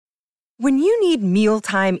When you need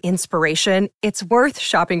mealtime inspiration, it's worth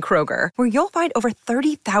shopping Kroger, where you'll find over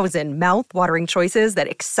 30,000 mouth-watering choices that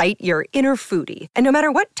excite your inner foodie. And no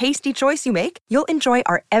matter what tasty choice you make, you'll enjoy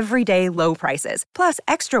our everyday low prices, plus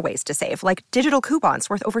extra ways to save, like digital coupons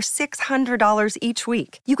worth over $600 each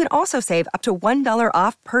week. You can also save up to $1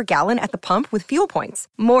 off per gallon at the pump with fuel points.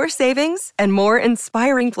 More savings and more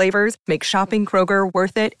inspiring flavors make shopping Kroger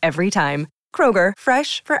worth it every time. Kroger,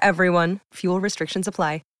 fresh for everyone. Fuel restrictions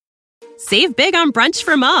apply. Save big on brunch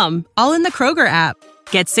for mom, all in the Kroger app.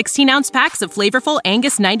 Get 16-ounce packs of flavorful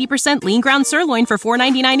Angus 90% lean ground sirloin for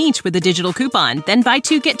 $4.99 each with a digital coupon. Then buy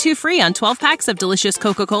 2, get 2 free on 12 packs of delicious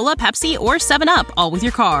Coca-Cola, Pepsi, or 7-Up, all with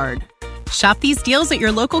your card. Shop these deals at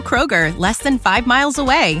your local Kroger, less than 5 miles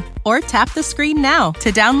away. Or tap the screen now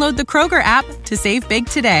to download the Kroger app to save big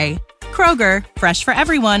today. Kroger, fresh for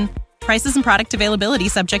everyone. Prices and product availability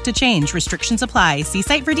subject to change. Restrictions apply. See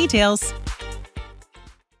site for details.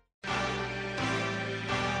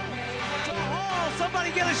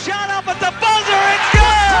 Shot up at the buzzer, it's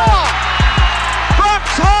good!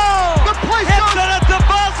 Brooks Hall hits it at the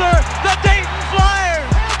buzzer, the Dayton Flyers!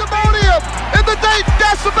 Pandemonium in the Dayton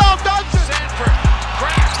Decibel Dungeon! Sanford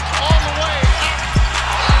crashed all the way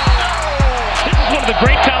up. This is one of the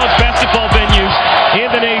great college basketball venues in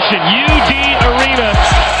the nation, UD Arena.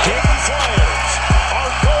 Dayton Flyers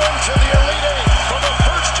are going to the Elite Eight for the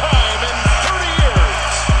first time in 30 years.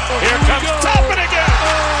 Here comes Toppin again!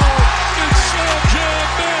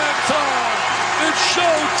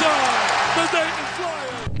 Showtime! The Dayton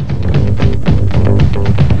Flyers!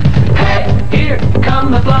 Hey, here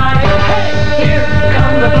come the Flyers! Hey, here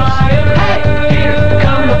come the Flyers! Hey, here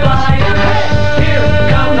come the Flyers! Hey, here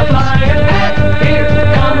come the Flyers! Hey,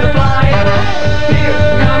 here come the Flyers! Here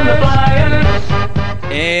come the Flyers!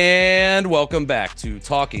 And welcome back to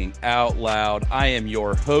Talking Out Loud. I am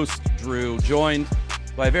your host, Drew, joined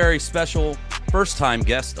by a very special first-time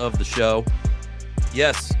guest of the show.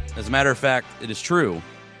 Yes, as a matter of fact, it is true.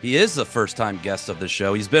 He is the first-time guest of the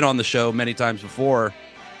show. He's been on the show many times before,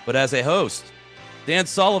 but as a host, Dan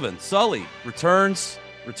Sullivan, Sully, returns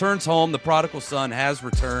home. The Prodigal Son has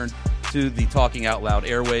returned to the Talking Out Loud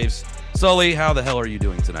airwaves. Sully, how the hell are you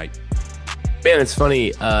doing tonight? Man, it's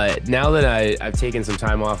funny. Now that I've taken some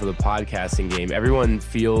time off of the podcasting game, everyone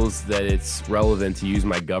feels that it's relevant to use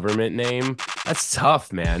my government name. That's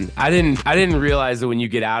tough, man. I didn't realize that when you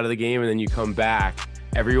get out of the game and then you come back,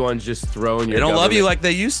 everyone's just throwing your. They don't love you like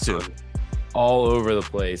they used to. All over the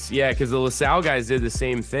place. Yeah, because the LaSalle guys did the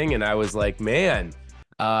same thing, and I was like, man,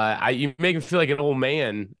 you make me feel like an old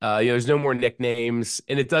man. There's no more nicknames,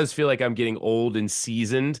 and it does feel like I'm getting old and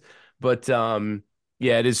seasoned. But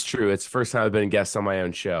yeah, it is true. It's the first time I've been a guest on my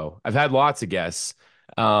own show. I've had lots of guests.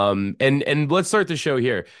 And let's start the show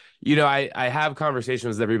here. I have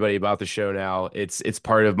conversations with everybody about the show now. It's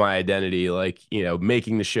part of my identity, like,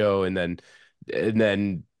 making the show and then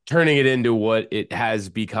turning it into what it has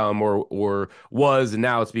become or was, and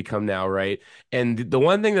now it's become now, right? And the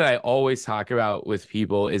one thing that I always talk about with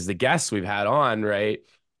people is the guests we've had on, right?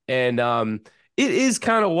 And it is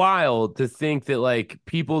kind of wild to think that, like,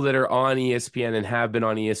 people that are on ESPN and have been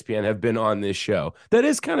on ESPN have been on this show. That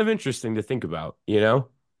is kind of interesting to think about, I'm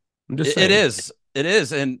just saying. It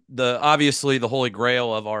is. And obviously the holy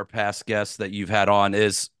grail of our past guests that you've had on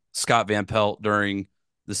is Scott Van Pelt during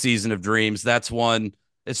the Season of Dreams. That's one.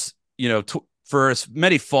 It's, for as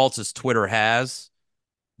many faults as Twitter has,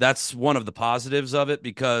 that's one of the positives of it,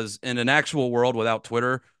 because in an actual world without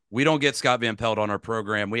Twitter, we don't get Scott Van Pelt on our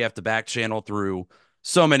program. We have to back channel through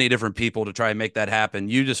so many different people to try and make that happen.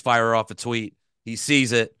 You just fire off a tweet. He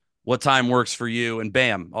sees it, what time works for you, and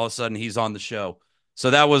bam, all of a sudden he's on the show.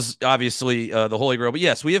 So that was obviously the holy grail. But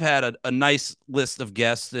yes, we have had a nice list of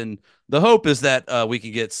guests, and the hope is that we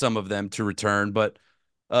could get some of them to return. But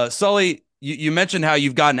Sully, you mentioned how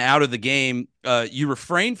you've gotten out of the game. You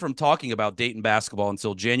refrained from talking about Dayton basketball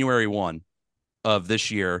until January 1 of this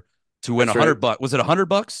year to win $100. Was it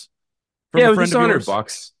 $100? Yeah, it was just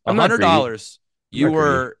 $100.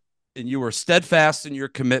 $100. You were steadfast in your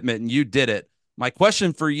commitment, and you did it. My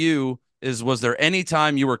question for you is: was there any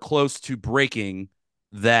time you were close to breaking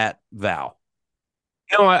that vow?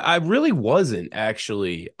 No, I really wasn't,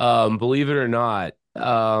 actually. Believe it or not,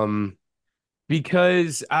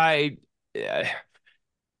 because I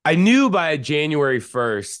knew by January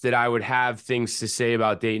 1st that I would have things to say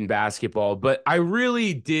about Dayton basketball, but I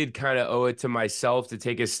really did kind of owe it to myself to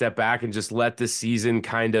take a step back and just let the season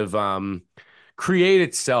kind of create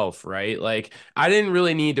itself, right? Like, I didn't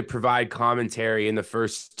really need to provide commentary in the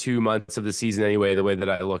first 2 months of the season anyway, the way that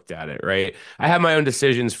I looked at it, right? I have my own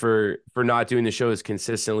decisions for not doing the show as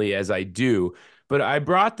consistently as I do, but I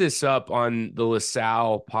brought this up on the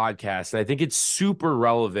LaSalle podcast, and I think it's super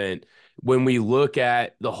relevant when we look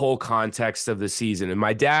at the whole context of the season. And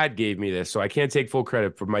my dad gave me this, so I can't take full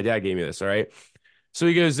credit for my dad gave me this. All right. So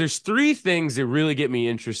he goes, there's three things that really get me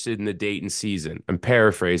interested in the Dayton season. I'm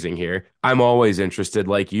paraphrasing here. I'm always interested,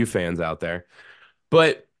 like you fans out there.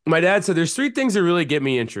 But my dad said there's three things that really get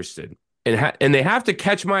me interested, and they have to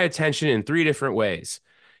catch my attention in three different ways.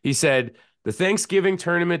 He said the Thanksgiving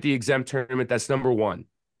tournament, the exempt tournament, that's number one.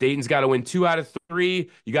 Dayton's got to win 2 out of 3.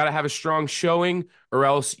 You got to have a strong showing, or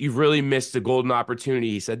else you've really missed a golden opportunity.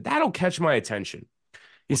 He said that'll catch my attention.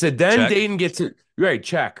 He said then Check. Dayton gets it right.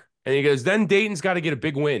 Check. And he goes, then Dayton's got to get a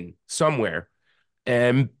big win somewhere.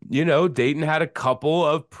 And, Dayton had a couple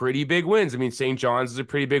of pretty big wins. I mean, St. John's is a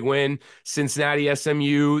pretty big win. Cincinnati,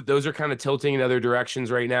 SMU, those are kind of tilting in other directions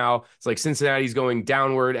right now. It's like Cincinnati's going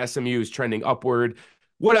downward. SMU is trending upward.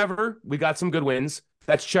 Whatever. We got some good wins.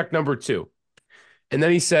 That's check number 2. And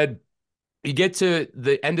then he said, you get to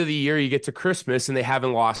the end of the year, you get to Christmas, and they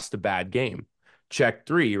haven't lost a bad game. Check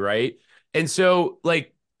 3, right? And so,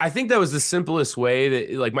 I think that was the simplest way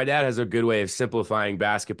that, my dad has a good way of simplifying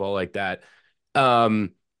basketball like that.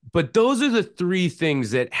 But those are the 3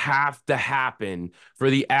 things that have to happen for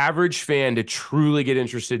the average fan to truly get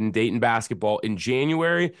interested in Dayton basketball in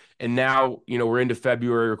January. And now, we're into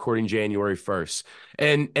February, recording January 1st.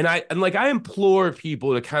 And I implore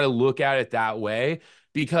people to kind of look at it that way,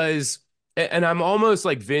 because, and I'm almost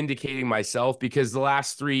like vindicating myself, because the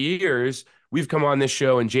last 3 years we've come on this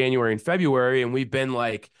show in January and February, and we've been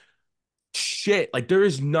like, shit, there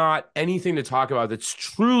is not anything to talk about that's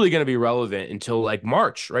truly going to be relevant until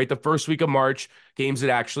March, right? The first week of March, games that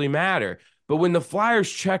actually matter. But when the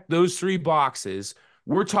Flyers check those 3 boxes,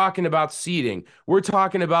 we're talking about seeding. We're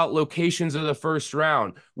talking about locations of the first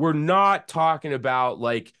round. We're not talking about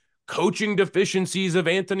coaching deficiencies of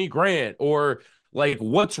Anthony Grant or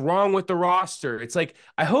what's wrong with the roster. It's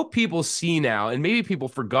I hope people see now, and maybe people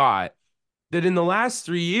forgot, that in the last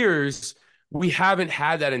 3 years, we haven't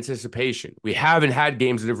had that anticipation. We haven't had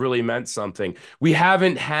games that have really meant something. We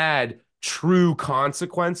haven't had true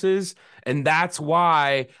consequences. And that's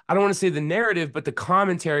why, I don't want to say the narrative, but the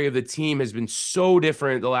commentary of the team has been so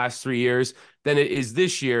different the last 3 years than it is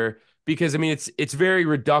this year. Because, it's very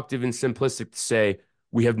reductive and simplistic to say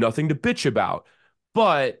we have nothing to bitch about.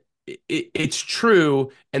 But it's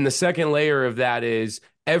true. And the second layer of that is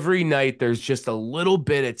every night there's just a little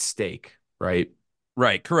bit at stake, right?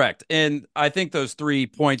 Right, correct. And I think those 3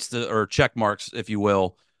 points or check marks, if you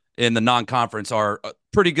will, in the non-conference are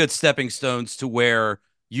pretty good stepping stones to where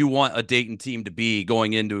you want a Dayton team to be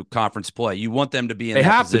going into conference play. You want them to be in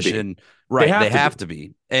that position. Right, they have to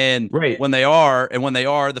be. And when they are,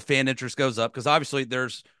 the fan interest goes up, because obviously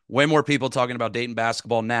there's way more people talking about Dayton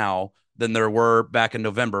basketball now than there were back in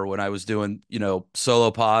November when I was doing, solo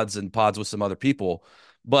pods and pods with some other people.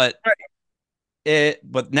 But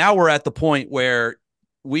now we're at the point where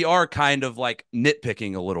we are kind of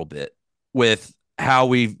nitpicking a little bit with how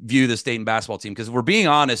we view this Dayton basketball team. Because if we're being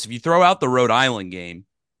honest, if you throw out the Rhode Island game,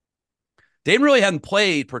 Dayton really hadn't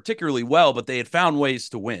played particularly well, but they had found ways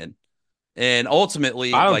to win. And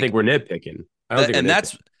ultimately, I don't think we're nitpicking.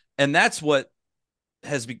 That's what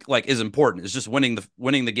has is important, is just winning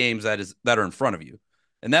the games that are in front of you.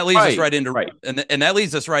 And that leads us right into and that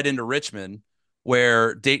leads us right into Richmond,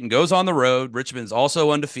 where Dayton goes on the road. Richmond's also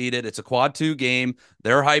undefeated. It's a quad 2 game.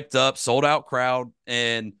 They're hyped up, sold out crowd.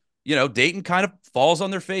 And, Dayton kind of falls on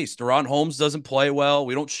their face. Deron Holmes doesn't play well.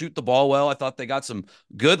 We don't shoot the ball well. I thought they got some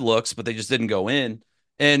good looks, but they just didn't go in.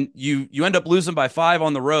 And you end up losing by 5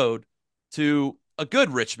 on the road to a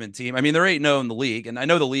good Richmond team. They're 8-0 in the league. And I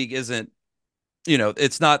know the league isn't,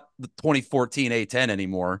 it's not the 2014 A10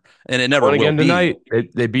 anymore, and it never will again be. Tonight.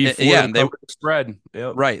 They beat Florida, and they spread.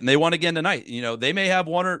 Yep. Right, and they won again tonight. They may have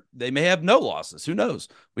one, or they may have no losses. Who knows?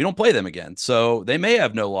 We don't play them again, so they may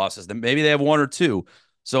have no losses. Then maybe they have 1 or 2.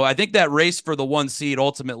 So I think that race for the 1 seed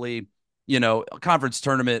ultimately, conference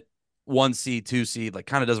tournament 1 seed, 2 seed,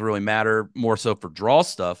 kind of doesn't really matter, more so for draw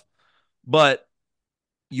stuff. But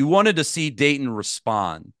you wanted to see Dayton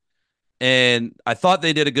respond. And I thought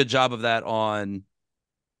they did a good job of that on,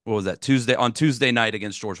 what was that, Tuesday night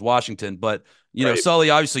against George Washington. But,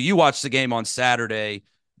 Sully, obviously you watched the game on Saturday.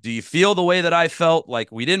 Do you feel the way that I felt? We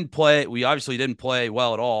obviously didn't play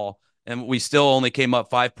well at all, and we still only came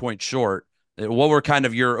up 5 points short. What were kind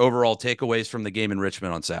of your overall takeaways from the game in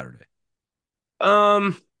Richmond on Saturday?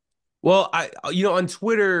 Well, on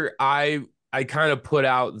Twitter, I kind of put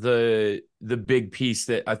out the the big piece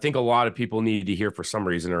that I think a lot of people need to hear for some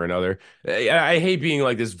reason or another. I hate being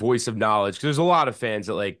like this voice of knowledge because there's a lot of fans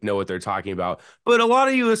that like know what they're talking about, but a lot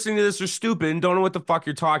of you listening to this are stupid and don't know what the fuck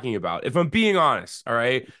you're talking about. If I'm being honest, all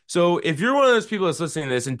right. So if you're one of those people that's listening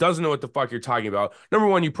to this and doesn't know what the fuck you're talking about, number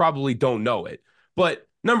one, you probably don't know it. But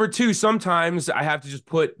number two, sometimes I have to just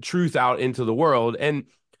put truth out into the world. And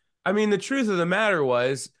I mean, the truth of the matter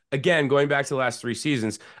was, again, going back to the last 3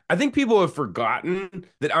 seasons, I think people have forgotten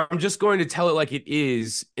that I'm just going to tell it like it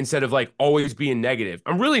is instead of like always being negative.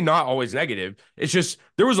 I'm really not always negative. It's just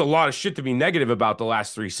there was a lot of shit to be negative about the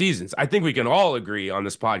last 3 seasons. I think we can all agree on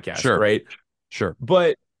this podcast, Sure. right? Sure.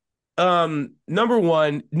 But number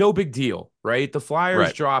one, no big deal, right? The Flyers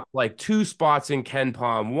Right. dropped like 2 spots in Ken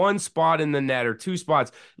Palm, 1 spot in the net or 2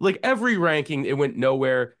 spots. Like every ranking, it went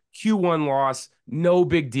nowhere. Q1 loss, no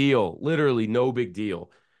big deal. Literally no big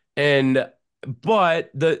deal. And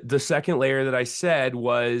but the second layer that I said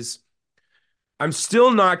was I'm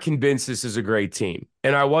still not convinced this is a great team.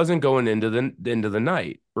 And I wasn't going into the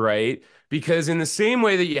night, right? Because in the same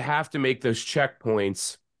way that you have to make those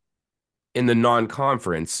checkpoints in the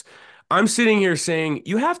non-conference, I'm sitting here saying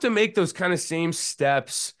you have to make those kind of same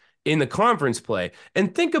steps in the conference play.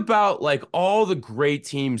 And think about like all the great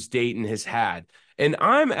teams Dayton has had. And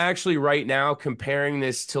I'm actually right now comparing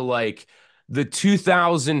this to like the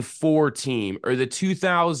 2004 team or the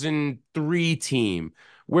 2003 team,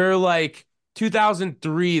 where like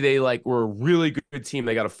 2003 they like were a really good team.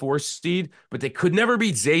 They got a 4 seed, but they could never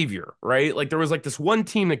beat Xavier, right? Like there was like this one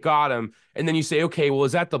team that got them, and then you say, okay, well,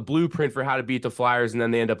 is that the blueprint for how to beat the Flyers? And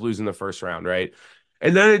then they end up losing the first round, right?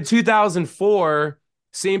 And then in 2004,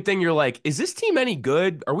 same thing. You're like, is this team any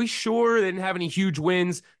good? Are we sure they didn't have any huge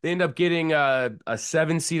wins? They end up getting a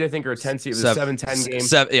 7 seed, I think, or a 10 seed. It was a 7-10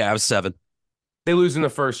 game. Yeah, it was 7. They lose in the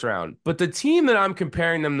first round. But the team that I'm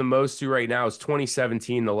comparing them the most to right now is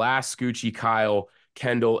 2017, the last Scoochie, Kyle,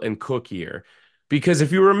 Kendall, and Cook year. Because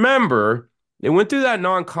if you remember, they went through that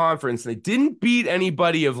non-conference. They didn't beat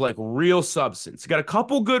anybody of like real substance. They got a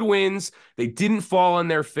couple good wins. They didn't fall on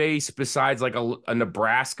their face besides like a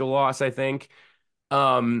Nebraska loss, I think.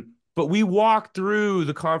 But we walk through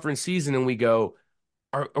the conference season and we go,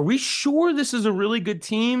 are we sure this is a really good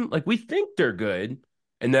team? Like we think they're good.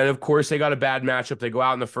 And then, of course, they got a bad matchup. They go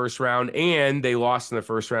out in the first round, and they lost in the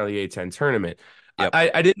first round of the A10 tournament. Yep.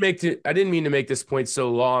 I didn't mean to make this point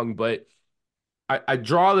so long, but I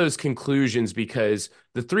draw those conclusions because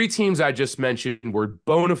the 3 teams I just mentioned were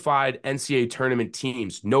bona fide NCAA tournament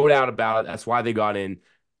teams, no doubt about it. That's why they got in.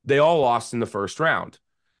 They all lost in the first round.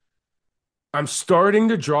 I'm starting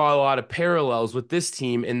to draw a lot of parallels with this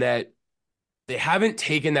team in that they haven't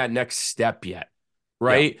taken that next step yet.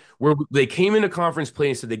 Right? Yeah. Where they came into conference play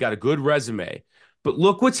and said they got a good resume. But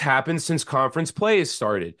look what's happened since conference play has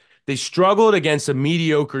started. They struggled against a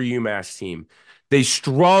mediocre UMass team. They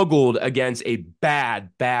struggled against a bad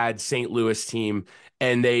St. Louis team.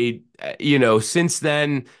 And they, since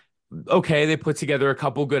then, okay, they put together a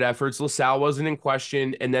couple good efforts. LaSalle wasn't in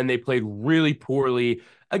question. And then they played really poorly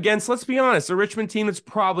against, let's be honest, a Richmond team that's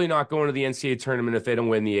probably not going to the NCAA tournament if they don't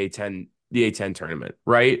win the A10 tournament.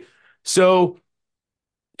 Right? So,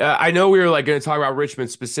 I know we were like going to talk about Richmond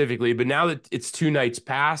specifically, but now that it's 2 nights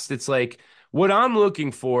past, it's like what I'm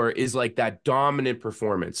looking for is like that dominant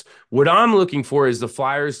performance. What I'm looking for is the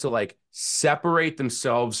Flyers to like separate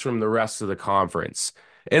themselves from the rest of the conference.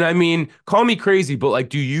 And I mean, call me crazy, but like,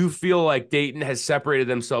 do you feel like Dayton has separated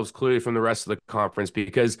themselves clearly from the rest of the conference?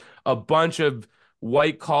 Because a bunch of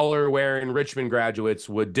white collar wearing Richmond graduates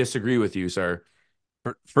would disagree with you, sir.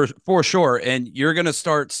 For sure. And you're going to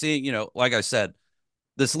start seeing, like I said,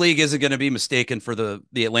 this league isn't going to be mistaken for the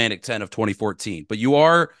Atlantic 10 of 2014, but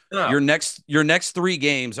your next 3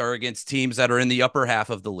 games are against teams that are in the upper half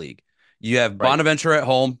of the league. You have Bonaventure at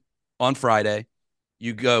home on Friday.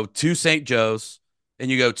 You go to St. Joe's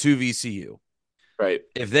and you go to VCU. Right.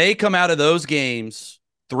 If they come out of those games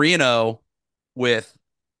 3-0 with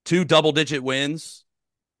 2 double-digit wins,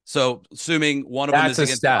 so assuming one of them is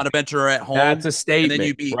against Bonaventure at home, that's a statement. And then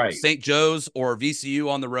you beat St. Joe's or VCU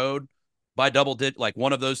on the road by like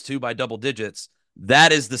one of those 2 by double digits,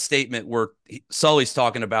 that is the statement where Sully's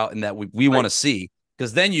talking about and that we want to see,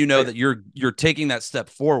 because then that you're taking that step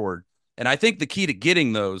forward. And I think the key to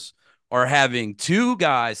getting those are having 2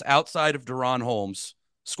 guys outside of Deron Holmes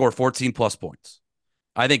score 14 plus points.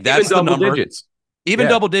 I think that's the number. Even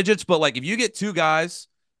double digits, but like if you get 2 guys,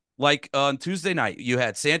 like on Tuesday night, you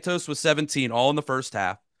had Santos with 17 all in the first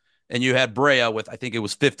half, and you had Brea with, I think it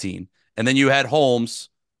was 15, and then you had Holmes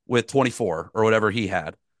with 24 or whatever he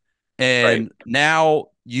had. And now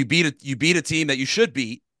you beat a team that you should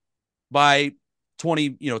beat by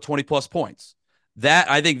 20 plus points.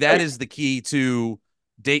 I think that is the key to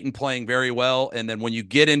Dayton playing very well. And then when you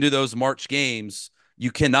get into those March games,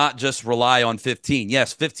 you cannot just rely on 15.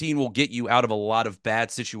 Yes, 15 will get you out of a lot of bad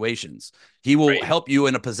situations. He will help you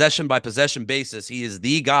in a possession by possession basis. He is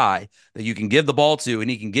the guy that you can give the ball to and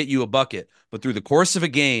he can get you a bucket. But through the course of a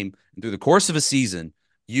game and through the course of a season,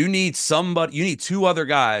 you need two other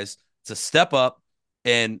guys to step up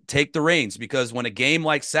and take the reins, because when a game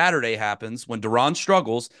like Saturday happens, when Duran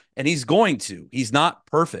struggles, and he's not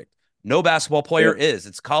perfect. No basketball player is.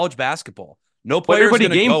 It's college basketball. No player. Everybody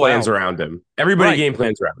game plans around him. Everybody game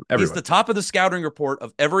plans around him. Everyone. He's the top of the scouting report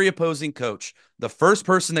of every opposing coach. The first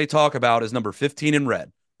person they talk about is number 15 in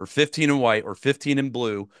red, or 15 in white, or 15 in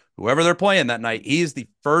blue. Whoever they're playing that night, he is the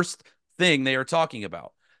first thing they are talking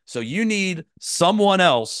about. So you need someone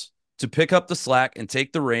else to pick up the slack and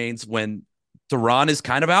take the reins when Duran is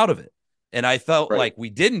kind of out of it. And I felt like we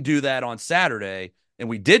didn't do that on Saturday, and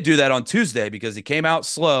we did do that on Tuesday because he came out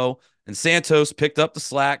slow. And Santos picked up the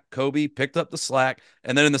slack. Kobe picked up the slack.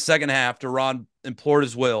 And then in the second half, Duran implored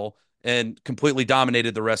his will and completely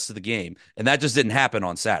dominated the rest of the game. And that just didn't happen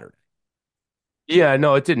on Saturday. Yeah,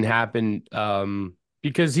 no, it didn't happen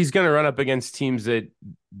because he's going to run up against teams that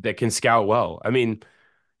can scout well. I mean,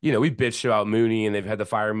 we bitched about Mooney and they've had the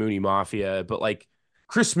Fire Mooney Mafia, but like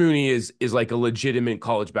Chris Mooney is like a legitimate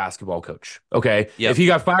college basketball coach. Okay. Yep. If he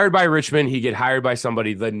got fired by Richmond, he'd get hired by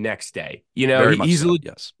somebody the next day.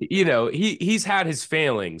 Yes. He's had his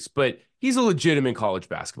failings, but he's a legitimate college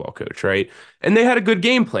basketball coach, right? And they had a good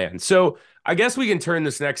game plan. So I guess we can turn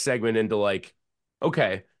this next segment into like,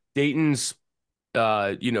 okay, Dayton's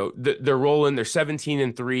they're rolling, they're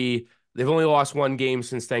 17-3. They've only lost one game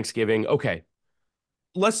since Thanksgiving. Okay.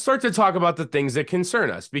 Let's start to talk about the things that concern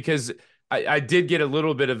us, because I did get a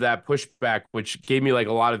little bit of that pushback, which gave me like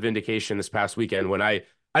a lot of vindication this past weekend when I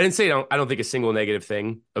didn't say I don't think a single negative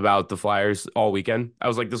thing about the Flyers all weekend. I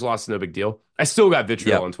was like, this loss is no big deal. I still got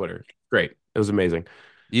vitriol on Twitter. Great. It was amazing.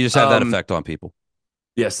 You just have that effect on people.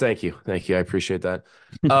 Yes. Thank you. I appreciate that.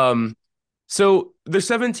 So they're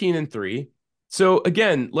 17-3. So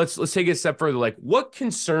again, let's take it a step further. Like, what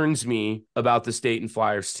concerns me about the Dayton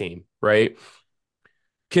Flyers team, right?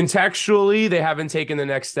 Contextually, they haven't taken the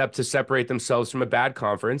next step to separate themselves from a bad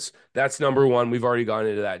conference. That's number one. We've already gone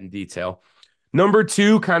into that in detail. Number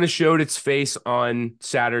two kind of showed its face on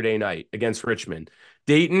Saturday night against Richmond.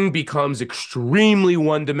 Dayton becomes extremely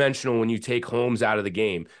one-dimensional when you take Holmes out of the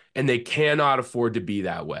game, and they cannot afford to be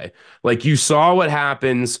that way. Like, you saw what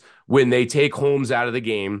happens when they take Holmes out of the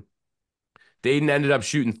game. Dayton ended up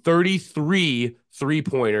shooting 33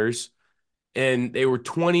 three-pointers, and they were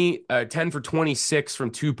 10 for 26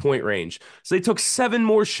 from 2-point range. So they took 7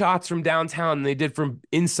 more shots from downtown than they did from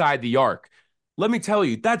inside the arc. Let me tell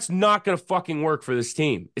you, that's not going to fucking work for this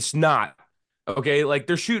team. It's not. Okay, like,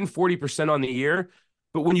 they're shooting 40% on the year,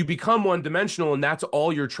 but when you become one-dimensional and that's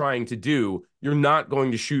all you're trying to do, you're not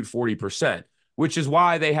going to shoot 40%, which is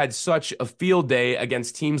why they had such a field day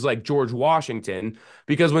against teams like George Washington,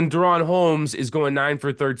 because when Duran Holmes is going 9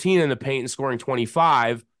 for 13 in the paint and scoring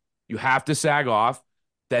 25, you have to sag off.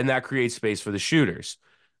 Then that creates space for the shooters.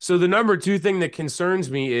 So the number two thing that concerns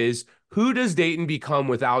me is, who does Dayton become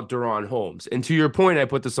without Duran Holmes? And to your point, I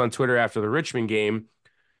put this on Twitter after the Richmond game.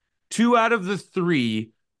 2 out of the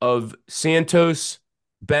 3 of Santos,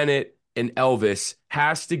 Bennett, and Elvis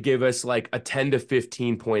has to give us like a 10 to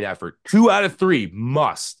 15 point effort. 2 out of 3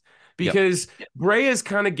 must, because Brea is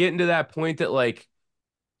kind of getting to that point that like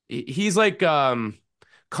he's like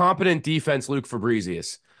competent defense Luke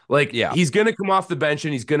Fabrizius. Like, he's going to come off the bench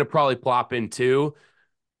and he's going to probably plop in too.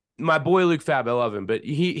 My boy Luke Fab, I love him, but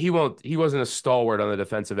he wasn't a stalwart on the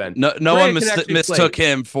defensive end. No one mistook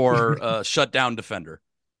him for a shutdown defender.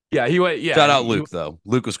 Yeah, he went. Yeah, shout out Luke though.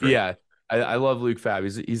 Luke was great. Yeah, I love Luke Fab.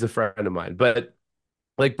 He's a friend of mine. But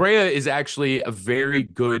like, Brea is actually a very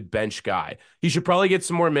good bench guy. He should probably get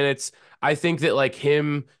some more minutes. I think that like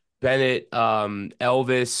him, Bennett,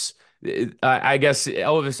 Elvis. I guess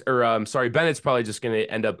Elvis Bennett's probably just going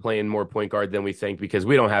to end up playing more point guard than we think, because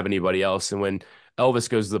we don't have anybody else. And when Elvis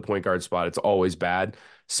goes to the point guard spot, it's always bad.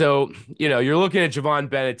 So, you're looking at Javon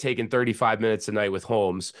Bennett taking 35 minutes a night with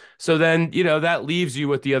Holmes. So then, that leaves you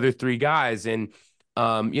with the other 3 guys. And,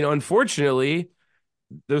 unfortunately,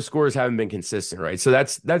 those scores haven't been consistent, right? So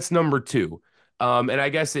that's number 2. And I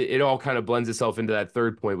guess it all kind of blends itself into that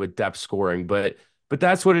third point with depth scoring. But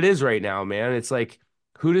that's what it is right now, man. It's like,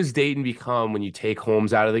 who does Dayton become when you take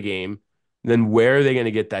Holmes out of the game? Then where are they going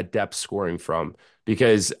to get that depth scoring from?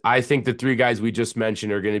 Because I think the 3 guys we just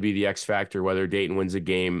mentioned are going to be the X factor whether Dayton wins a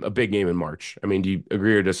big game in March. I mean, do you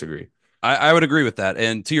agree or disagree? I would agree with that.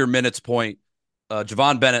 And to your minutes point,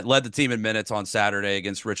 Javon Bennett led the team in minutes on Saturday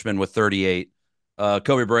against Richmond with 38.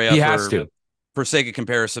 Kobe Brea, He has to. for sake of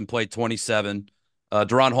comparison, played 27.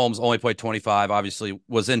 Deron Holmes only played 25. Obviously,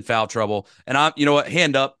 was in foul trouble. And you know what?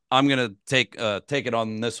 Hand up. I'm gonna take it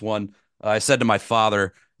on this one. I said to my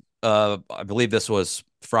father, I believe this was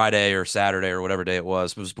Friday or Saturday or whatever day it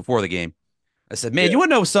was. It was before the game. I said, "Man, you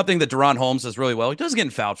want to know something that Deron Holmes does really well? He doesn't get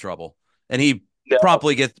in foul trouble, and he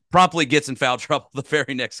promptly gets in foul trouble the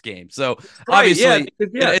very next game. So obviously,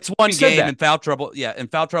 it's one game, and foul trouble. Yeah, and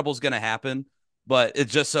foul trouble is going to happen." But it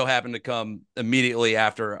just so happened to come immediately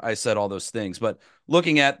after I said all those things. But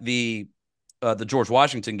looking at the George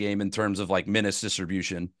Washington game in terms of like minutes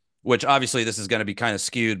distribution, which obviously this is going to be kind of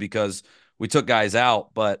skewed because we took guys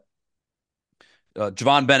out, but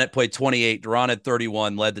Javon Bennett played 28, Deron had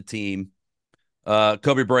 31, led the team.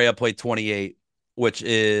 Kobe Brea played 28, which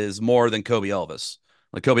is more than Kobe Elvis.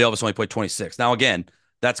 Like Kobe Elvis only played 26. Now, again,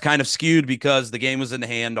 that's kind of skewed because the game was in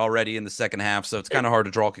hand already in the second half, so it's kind of hard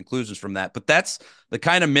to draw conclusions from that. But that's the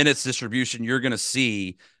kind of minutes distribution you're going to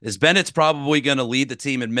see. Is Bennett's probably going to lead the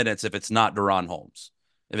team in minutes if it's not Deron Holmes.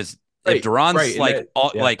 If Deron's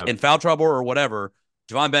like in foul trouble or whatever,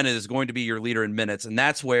 Javon Bennett is going to be your leader in minutes, and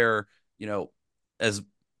that's where, you know, as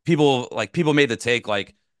people made the take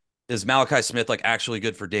like, is Malachi Smith like actually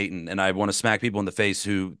good for Dayton? And I want to smack people in the face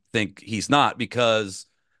who think he's not, because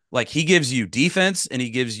like he gives you defense and he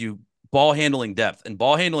gives you ball handling depth, and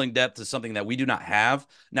ball handling depth is something that we do not have.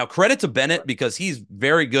 Now, credit to Bennett because he's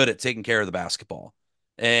very good at taking care of the basketball,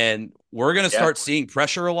 and we're going to start seeing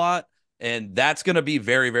pressure a lot. And that's going to be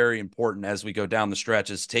very, very important as we go down the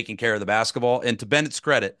stretch, is taking care of the basketball. And to Bennett's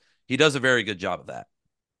credit, he does a very good job of that.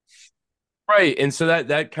 Right. And so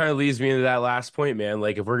that kind of leads me into that last point, man.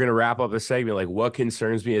 Like if we're going to wrap up a segment, like what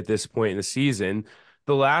concerns me at this point in the season,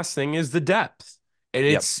 the last thing is the depth. And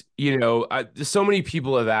it's, you know, so many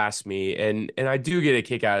people have asked me, and I do get a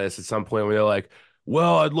kick out of this at some point when they're like,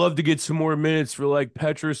 well, I'd love to get some more minutes for like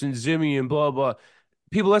Petrus and Zimmy and blah, blah.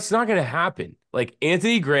 People, that's not going to happen. Like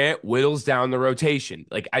Anthony Grant whittles down the rotation.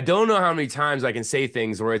 Like, I don't know how many times I can say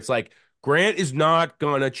things where it's like, Grant is not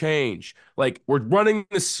going to change. Like, we're running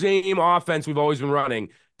the same offense we've always been running.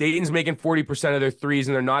 Dayton's making 40% of their threes,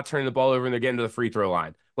 and they're not turning the ball over, and they're getting to the free throw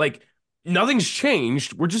line. Like, nothing's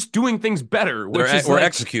changed. We're just doing things better. We're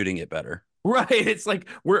executing it better. Right. It's like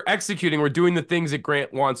we're executing. We're doing the things that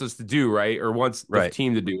Grant wants us to do, right? Or wants the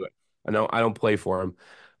team to do it. I know I don't play for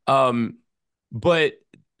him. But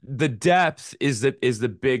the depth is the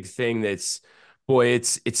big thing that's, boy,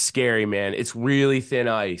 it's scary, man. It's really thin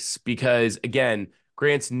ice because, again,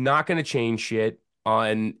 Grant's not going to change shit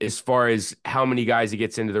on as far as how many guys he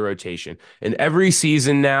gets into the rotation. And every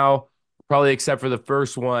season now, probably except for the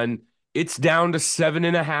first one, it's down to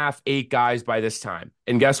 7.5, 8 guys by this time.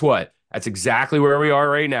 And guess what? That's exactly where we are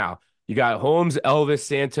right now. You got Holmes, Elvis,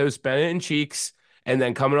 Santos, Bennett, and Cheeks. And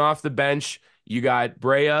then coming off the bench, you got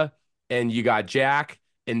Brea and you got Jack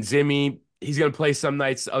and Zimmy. He's going to play some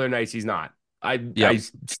nights, other nights he's not. I think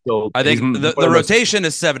the rotation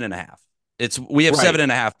is 7.5. We have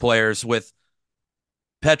 7.5 players, with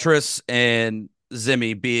Petrus and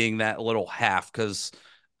Zimmy being that little half, because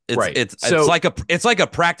it's like a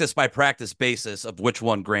practice by practice basis of which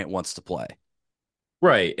one Grant wants to play.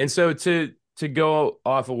 Right. And so to go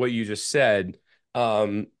off of what you just said,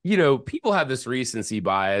 you know, people have this recency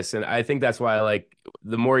bias, and I think that's why, like,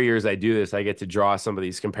 the more years I do this, I get to draw some of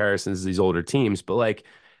these comparisons to these older teams. But like,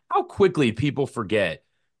 how quickly people forget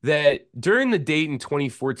that during the Dayton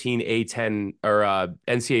 2014 A10 or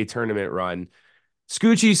NCAA tournament run,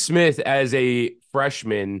 Scoochie Smith as a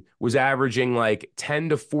freshman was averaging like 10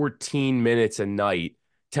 to 14 minutes a night,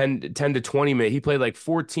 10 to 20 minutes. He played like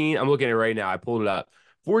 14. I'm looking at it right now. I pulled it up.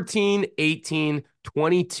 14, 18,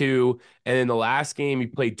 22. And in the last game, he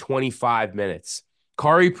played 25 minutes.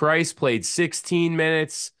 Kari Price played 16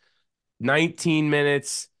 minutes, 19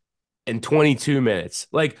 minutes, and 22 minutes.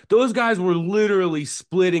 Like, those guys were literally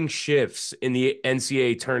splitting shifts in the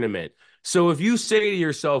NCAA tournament. So if you say to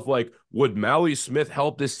yourself, like, would Mally Smith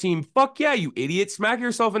help this team? Fuck yeah, you idiot. Smack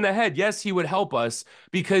yourself in the head. Yes, he would help us,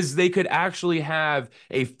 because they could actually have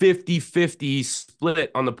a 50-50 split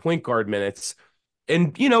on the point guard minutes.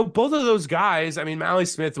 And, you know, both of those guys, I mean, Mally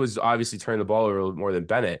Smith was obviously turning the ball over a little more than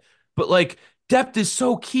Bennett, but like, depth is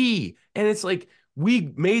so key. And it's like,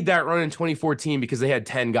 we made that run in 2014 because they had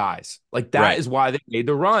 10 guys. Like, that is why they made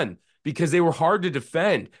the run, because they were hard to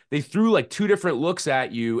defend. They threw like 2 different looks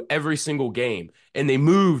at you every single game, and they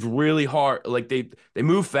moved really hard. Like, they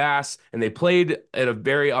moved fast, and they played at a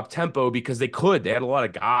very up tempo because they could. They had a lot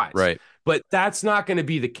of guys. Right. But that's not going to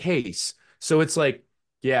be the case. So it's like,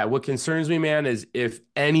 yeah, what concerns me, man, is if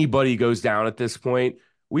anybody goes down at this point,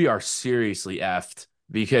 we are seriously effed,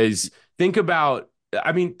 because think about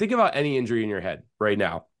I mean, think about any injury in your head right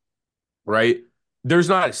now, right? There's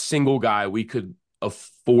not a single guy we could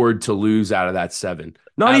afford to lose out of that 7.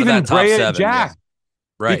 Not Out of even that top Brea and 7, yeah. Jack.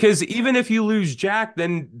 Right. Because even if you lose Jack,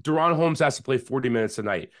 then Deron Holmes has to play 40 minutes a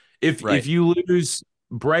night. Right. If you lose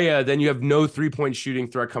Brea, then you have no 3-point shooting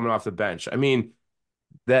threat coming off the bench. I mean,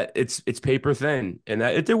 that it's paper thin, and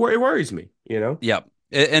that it worries me, you know? Yep.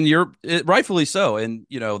 And rightfully so. And,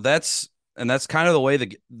 that's kind of the way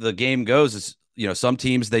the game goes is, some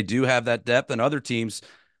teams, they do have that depth, and other teams,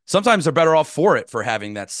 sometimes they're better off for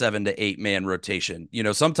having that 7 to 8 man rotation.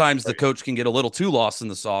 Sometimes the coach can get a little too lost in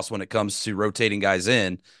the sauce when it comes to rotating guys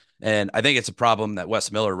in. And I think it's a problem that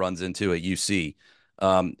Wes Miller runs into at UC,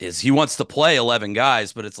 is he wants to play 11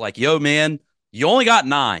 guys, but it's like, yo, man, you only got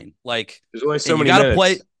 9. Like, there's only so many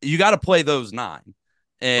minutes. You got to play those 9.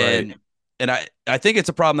 And, right. and I think it's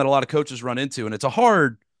a problem that a lot of coaches run into, and it's a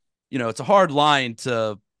hard line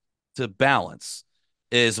to balance.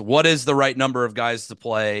 Is what is the right number of guys to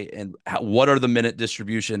play, and what are the minute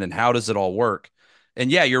distribution, and how does it all work?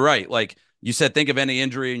 And yeah, you're right. Like you said, think of any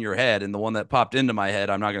injury in your head, and the one that popped into my head,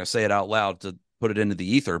 I'm not going to say it out loud to put it into the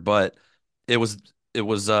ether, but it was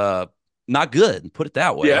not good. Put it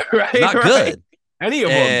that way. Yeah, right. Not right. good. Any of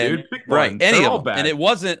them, dude. Pick right. One. Any They're of all them. bad. And it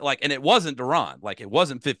wasn't Deron. Like it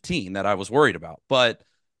wasn't 15 that I was worried about. But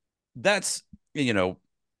that's, Dayton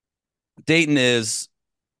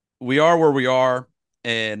we are where we are,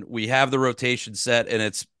 and we have the rotation set, and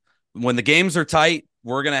it's when the games are tight,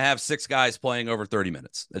 we're going to have 6 guys playing over 30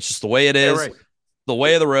 minutes. That's just the way it is, right. The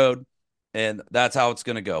way of the road, and that's how it's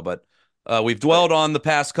going to go. But we've dwelled on the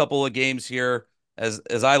past couple of games here. As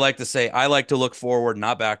I like to say, I like to look forward,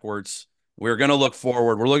 not backwards. We're going to look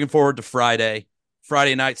forward. We're looking forward to Friday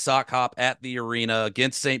night sock hop at the arena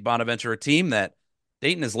against St. Bonaventure, a team that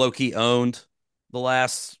Dayton has low-key owned the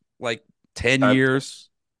last, 10 years.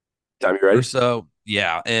 Time you ready? Or so.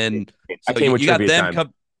 Yeah, and I came with you got trivia them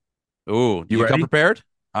time. Ooh, you ready? come prepared?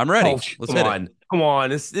 I'm ready. Oh, Let's hit it. Come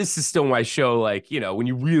on. This is still my show. When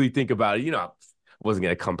you really think about it, I wasn't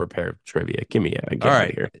gonna come prepared with trivia. Give me a get all out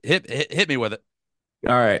right. of here. Hit me with it.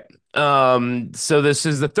 All right. So this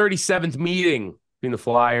is the 37th meeting between the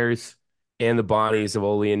Flyers and the Bonnies of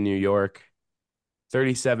Olean, New York.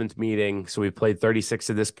 37th meeting. So we've played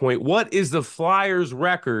 36 at this point. What is the Flyers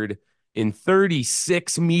record in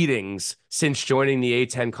 36 meetings since joining the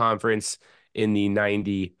A10 conference in the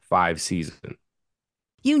 95 season?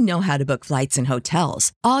 You know how to book flights and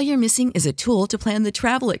hotels. All you're missing is a tool to plan the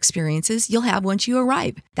travel experiences you'll have once you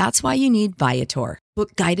arrive. That's why you need Viator.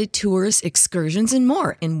 Book guided tours, excursions, and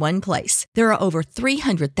more in one place. There are over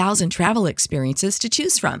 300,000 travel experiences to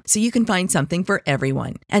choose from, so you can find something for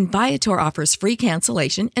everyone. And Viator offers free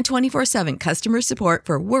cancellation and 24/7 customer support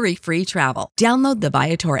for worry-free travel. Download the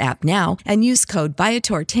Viator app now and use code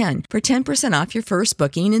Viator10 for 10% off your first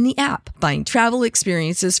booking in the app. Find travel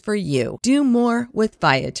experiences for you. Do more with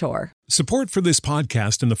Viator. Support for this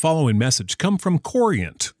podcast and the following message come from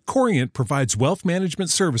Corient. Corient provides wealth management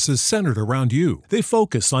services centered around you. They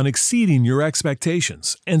focus on exceeding your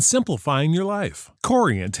expectations and simplifying your life.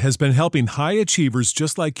 Corient has been helping high achievers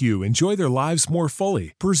just like you enjoy their lives more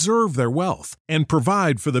fully, preserve their wealth, and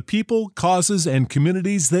provide for the people, causes, and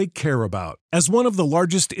communities they care about. As one of the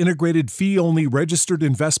largest integrated fee-only registered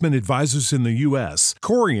investment advisors in the U.S.,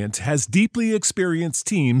 Corient has deeply experienced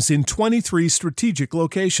teams in 23 strategic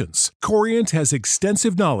locations. Corient has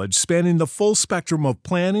extensive knowledge spanning the full spectrum of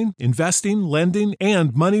planning, investing, lending,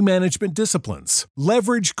 and money management disciplines.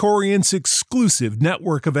 Leverage Corient's exclusive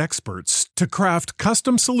network of experts to craft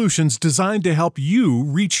custom solutions designed to help you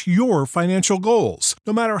reach your financial goals,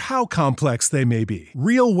 no matter how complex they may be.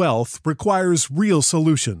 Real wealth requires real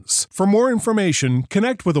solutions. For more information,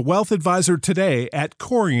 connect with a wealth advisor today at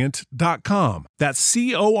Corient.com. That's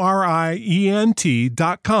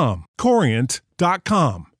Corient.com.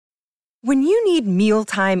 Corient.com. When you need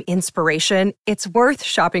mealtime inspiration, it's worth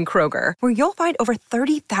shopping Kroger, where you'll find over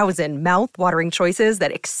 30,000 mouth-watering choices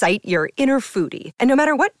that excite your inner foodie. And no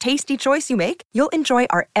matter what tasty choice you make, you'll enjoy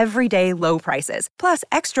our everyday low prices, plus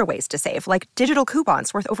extra ways to save, like digital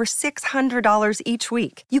coupons worth over $600 each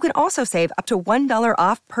week. You can also save up to $1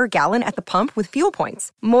 off per gallon at the pump with fuel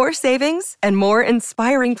points. More savings and more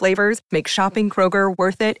inspiring flavors make shopping Kroger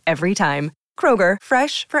worth it every time. Kroger,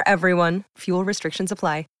 fresh for everyone. Fuel restrictions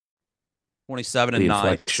apply.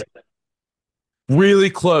 27-9. Really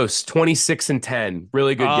close. 26-10.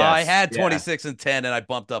 Really good guess. I had 26-10, and I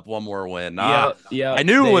bumped up one more win. Yeah. I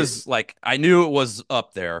knew it was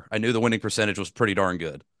up there. I knew the winning percentage was pretty darn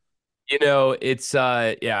good. It's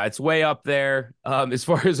it's way up there. As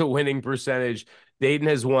far as a winning percentage, Dayton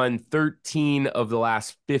has won 13 of the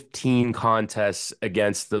last 15 contests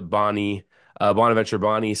against the Bonnie Bonaventure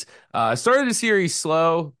Bonnies. Started the series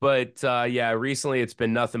slow, but yeah, recently it's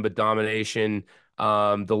been nothing but domination.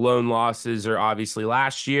 The lone losses are obviously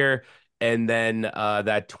last year, and then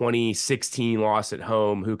that 2016 loss at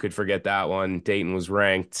home. Who could forget that one? Dayton was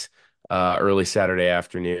ranked early Saturday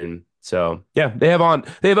afternoon. So yeah, they've owned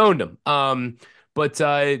them. But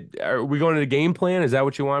are we going to the game plan? Is that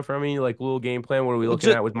what you want from me? Like a little game plan? What are we Well,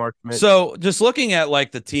 looking at with Mark Schmidt? so just looking at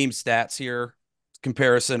like the team stats here,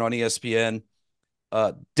 comparison on ESPN,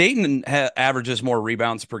 Dayton averages more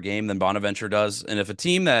rebounds per game than Bonaventure does. And if a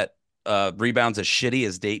team that rebounds as shitty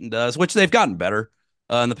as Dayton does, which they've gotten better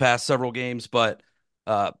in the past several games, but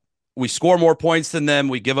we score more points than them.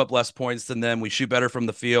 We give up less points than them. We shoot better from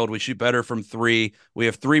the field. We shoot better from three. We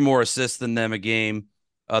have 3 more assists than them a game.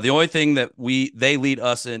 The only thing that they lead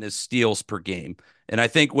us in is steals per game. And I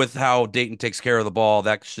think with how Dayton takes care of the ball,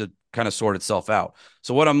 that should kind of sort itself out.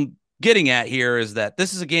 So what I'm getting at here is that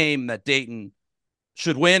this is a game that Dayton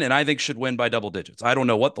should win, and I think should win by double digits. I don't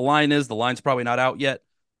know what the line is. The line's probably not out yet,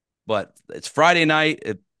 but it's Friday night.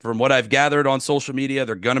 From what I've gathered on social media,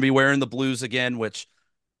 they're going to be wearing the blues again, which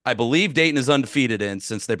I believe Dayton is undefeated in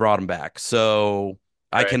since they brought him back. So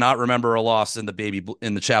I cannot remember a loss in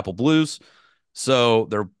the Chapel Blues. So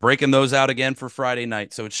they're breaking those out again for Friday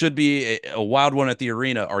night. So it should be a wild one at the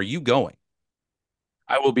arena. Are you going?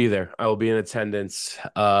 I will be there. I will be in attendance.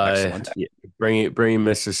 Excellent. Bringing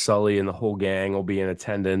Mrs. Sully and the whole gang will be in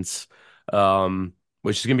attendance,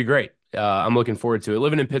 which is gonna be great. I'm looking forward to it.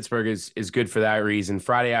 Living in Pittsburgh is good for that reason.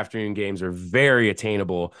 Friday afternoon games are very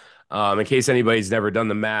attainable. In case anybody's never done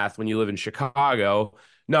the math, when you live in Chicago,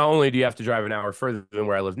 not only do you have to drive an hour further than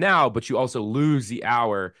where I live now, but you also lose the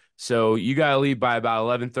hour. So you got to leave by about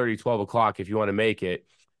 11:30, 12 o'clock if you want to make it.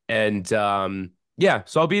 And yeah,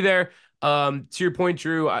 so I'll be there. To your point,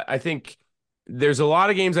 Drew, I think there's a lot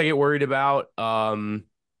of games I get worried about.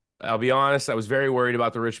 I'll be honest, I was very worried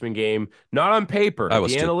about the Richmond game. Not on paper. The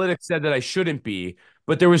analytics said that I shouldn't be,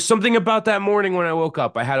 but there was something about that morning when I woke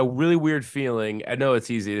up. I had a really weird feeling. I know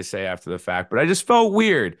it's easy to say after the fact, but I just felt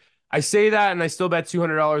weird. I say that and I still bet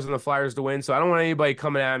 $200 on the Flyers to win, so I don't want anybody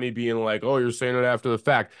coming at me being like, oh, you're saying it after the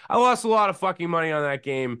fact. I lost a lot of fucking money on that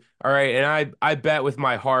game, all right, and I bet with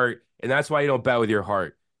my heart, and that's why you don't bet with your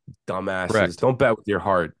heart, dumbasses. Correct. Don't bet with your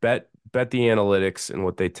heart. Bet the analytics and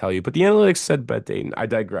what they tell you. But the analytics said bet Dayton. I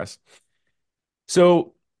digress.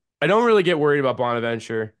 So I don't really get worried about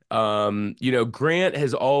Bonaventure. Grant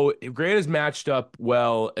has matched up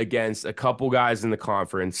well against a couple guys in the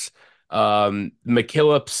conference. Various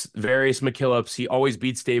McKillops. He always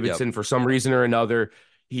beats Davidson for some reason or another.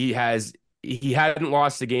 He hadn't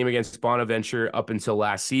lost a game against Bonaventure up until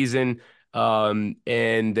last season.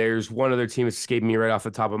 And there's one other team that's escaping me right off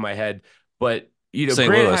the top of my head. But Grant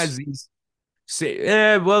Louis has these.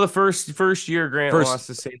 The first year Grant lost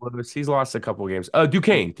to St. Louis. He's lost a couple games.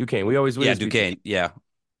 Duquesne. Duquesne. Yeah.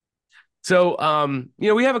 So,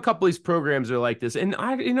 we have a couple of these programs that are like this, and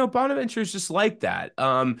Bonaventure is just like that.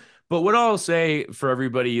 But what I'll say for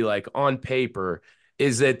everybody, like on paper,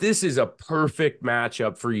 is that this is a perfect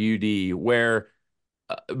matchup for UD, where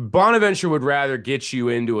Bonaventure would rather get you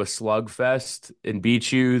into a slugfest and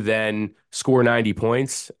beat you than score 90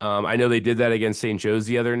 points. I know they did that against St. Joe's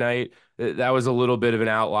the other night. That was a little bit of an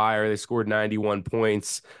outlier. They scored 91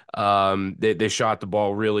 points. They shot the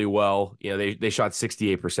ball really well. They shot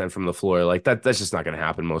 68% from the floor. Like that's just not going to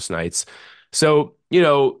happen most nights. So,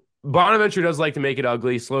 Bonaventure does like to make it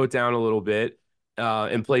ugly, slow it down a little bit,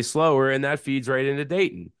 and play slower, and that feeds right into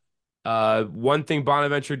Dayton. One thing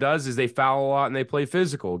Bonaventure does is they foul a lot and they play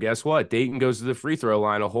physical. Guess what? Dayton goes to the free throw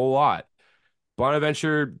line a whole lot.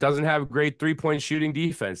 Bonaventure doesn't have great three-point shooting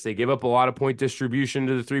defense. They give up a lot of point distribution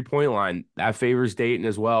to the three-point line. That favors Dayton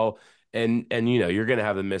as well. And you're going to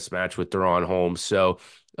have a mismatch with Deron Holmes. So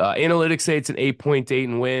analytics say it's an 8-point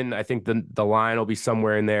Dayton win. I think the line will be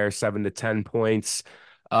somewhere in there, 7 to 10 points.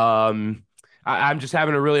 I'm just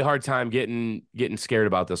having a really hard time getting scared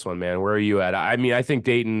about this one, man. Where are you at? I mean, I think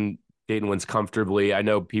Dayton wins comfortably. I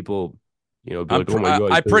know people, be like, oh my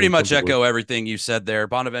God, I pretty much echo everything you said there.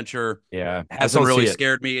 Bonaventure hasn't really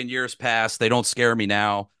scared me in years past. They don't scare me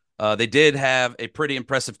now. They did have a pretty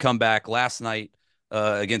impressive comeback last night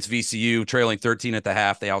against VCU, trailing 13 at the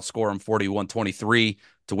half. They outscore them 41-23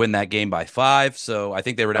 to win that game by 5. So I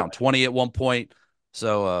think they were down 20 at one point.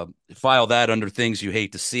 So file that under things you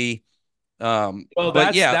hate to see.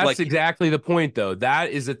 That's exactly the point, though. That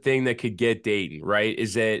is a thing that could get Dayton, right?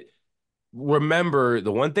 Is that, remember,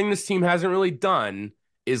 the one thing this team hasn't really done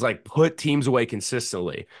is like put teams away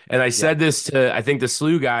consistently. And I said this to, I think, the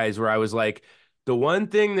SLU guys, where I was like, the one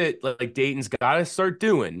thing that like Dayton's got to start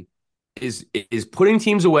doing is putting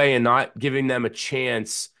teams away and not giving them a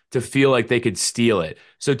chance to feel like they could steal it.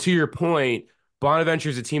 So to your point,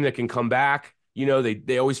 Bonaventure's a team that can come back.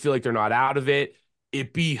 They always feel like they're not out of it.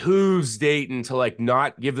 It behooves Dayton to like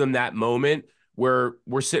not give them that moment where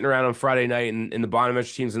we're sitting around on Friday night and the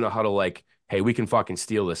Bonaventure team's in the huddle like, hey, we can fucking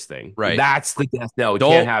steal this thing. Right. That's the death knell. We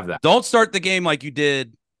can't have that. Don't start the game like you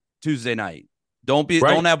did Tuesday night. Don't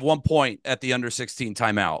have 1 point at the under 16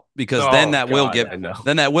 timeout, because then that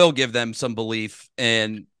will give them some belief.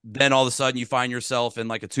 And then all of a sudden you find yourself in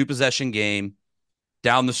like a 2-possession game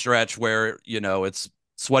down the stretch where, it's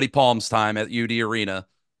sweaty palms time at UD Arena.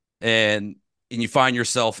 And you find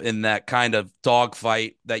yourself in that kind of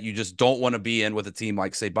dogfight that you just don't want to be in with a team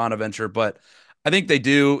like, say, Bonaventure. But I think they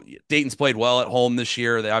do. Dayton's played well at home this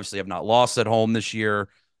year. They obviously have not lost at home this year.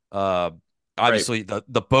 Obviously, right.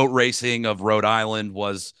 the boat racing of Rhode Island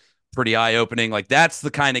was pretty eye-opening. Like, that's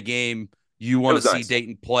the kind of game you want to see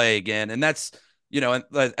Dayton play again. And that's,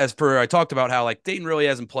 as per I talked about how, like, Dayton really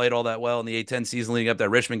hasn't played all that well in the A10 season leading up to that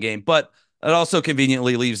Richmond game. But it also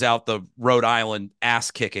conveniently leaves out the Rhode Island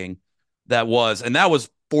ass-kicking that was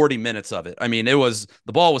 40 minutes of it. I mean, the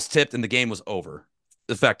ball was tipped and the game was over,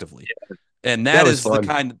 effectively. Yeah. And that was a lot of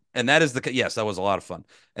fun.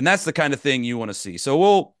 And that's the kind of thing you want to see.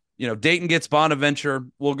 So Dayton gets Bonaventure.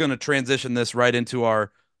 We're going to transition this right into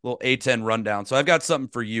our little A10 rundown. So I've got something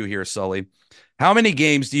for you here, Sully. How many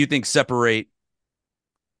games do you think separate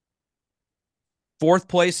 4th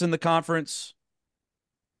place in the conference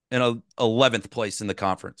and 11th place in the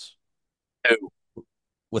conference? 2.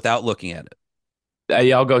 Without looking at it.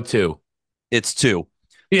 Yeah, I'll go 2. It's 2.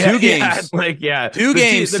 Yeah, 2 games. Yeah, 2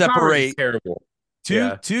 games separate. Terrible.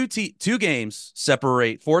 Two games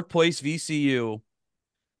separate 4th place VCU.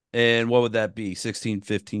 And what would that be? 16,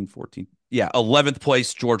 15, 14. Yeah, 11th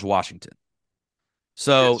place George Washington.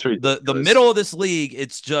 So the middle of this league,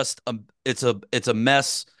 it's just it's a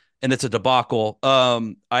mess and it's a debacle.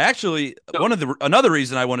 Another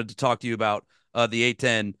reason I wanted to talk to you about the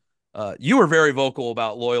A10. You were very vocal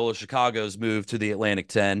about Loyola Chicago's move to the Atlantic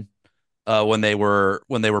 10 when they were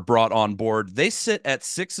brought on board. They sit at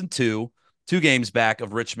 6-2, 2 games back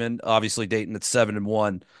of Richmond. Obviously, Dayton at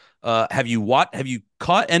 7-1. Have you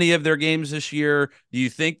caught any of their games this year? Do you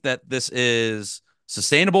think that this is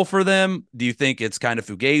sustainable for them? Do you think it's kind of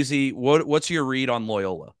fugazi? What's your read on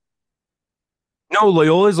Loyola? No,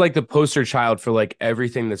 Loyola is like the poster child for like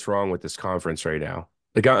everything that's wrong with this conference right now.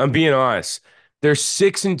 Like, I'm being honest. They're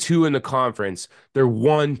 6-2 in the conference. They're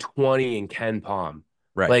 120 in Ken Palm.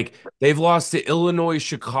 Right. Like, they've lost to Illinois,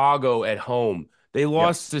 Chicago at home. They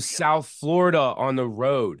lost to South Florida on the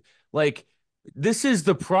road. Like, this is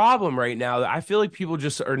the problem right now that I feel like people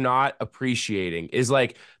just are not appreciating, is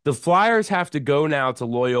like the Flyers have to go now to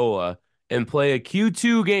Loyola and play a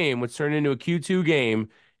Q2 game, which turned into a Q2 game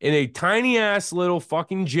in a tiny ass little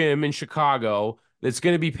fucking gym in Chicago that's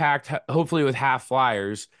going to be packed hopefully with half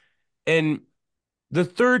Flyers. And the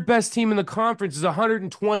 3rd best team in the conference is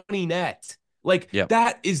 120 net. Like,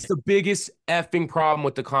 that is the biggest effing problem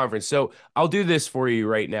with the conference. So I'll do this for you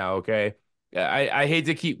right now, okay? I hate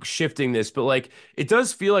to keep shifting this, but like, it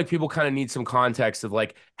does feel like people kind of need some context of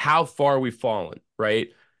like how far we've fallen, right?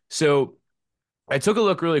 So I took a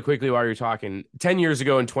look really quickly while you're talking. 10 years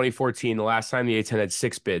ago in 2014, the last time the A10 had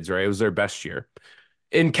 6 bids, right? It was their best year.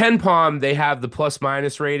 In Ken Palm, they have the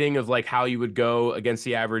plus-minus rating of like how you would go against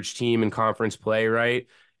the average team in conference play, right?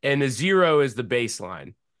 And the 0 is the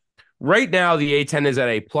baseline. Right now, the A10 is at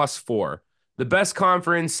a +4. The best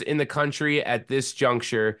conference in the country at this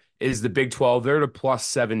juncture is the Big 12. They're at a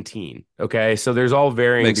 +17. Okay. So there's all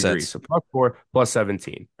varying Makes degrees. sense. So +4,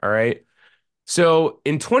 +17. All right. So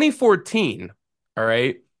in 2014, all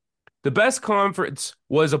right, the best conference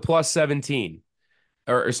was a +17.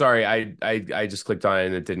 Or sorry, I just clicked on it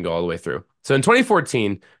and it didn't go all the way through. So in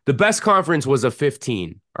 2014, the best conference was a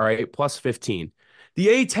 15. All right. +15. The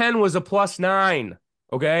A10 was a +9.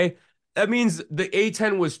 Okay. That means the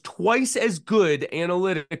A10 was twice as good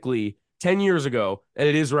analytically 10 years ago than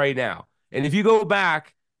it is right now. And if you go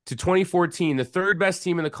back to 2014, the 3rd best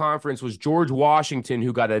team in the conference was George Washington,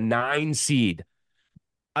 who got a 9 seed.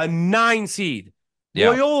 A 9 seed. Yeah.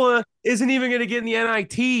 Loyola isn't even going to get in the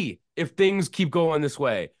NIT if things keep going this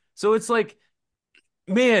way. So it's like,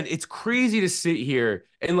 man, it's crazy to sit here.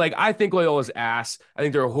 And like, I think Loyola's ass. I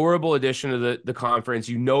think they're a horrible addition to the conference.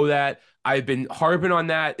 You know that. I've been harping on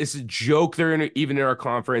that. It's a joke they're even in our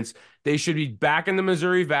conference. They should be back in the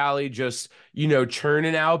Missouri Valley, just,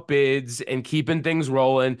 churning out bids and keeping things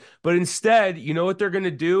rolling. But instead, you know what they're going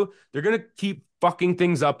to do? They're going to keep fucking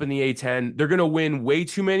things up in the A10. They're going to win way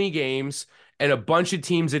too many games, and a bunch of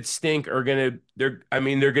teams that stink are going to,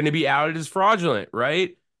 they're going to be outed as fraudulent,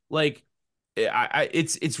 right? Like,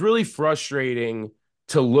 it's really frustrating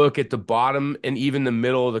to look at the bottom and even the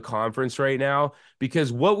middle of the conference right now,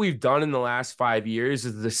 because what we've done in the last 5 years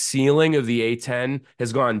is the ceiling of the A10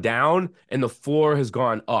 has gone down and the floor has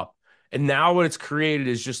gone up. And now what it's created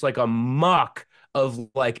is just like a muck of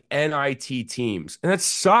like NIT teams. And that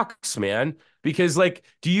sucks, man, because like,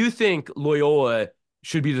 do you think Loyola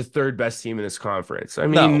should be the third best team in this conference? I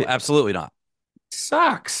mean, no, absolutely not.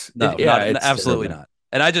 Sucks. No, It's absolutely not.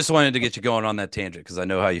 And I just wanted to get you going on that tangent because I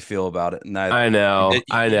know how you feel about it. And I know.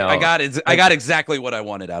 I got it. I got exactly what I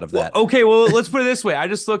wanted out of that. Well, okay, well, let's put it this way. I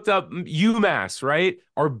just looked up UMass, right?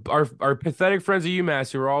 Our pathetic friends at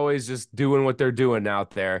UMass who are always just doing what they're doing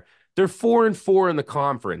out there. They're 4-4 in the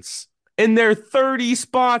conference, and they're 30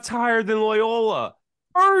 spots higher than Loyola.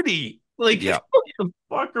 30. Like, yeah. What the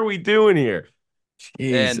fuck are we doing here?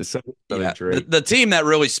 Jesus. And, the team that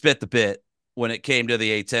really spit the bit when it came to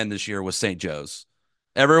the A10 this year was St. Joe's.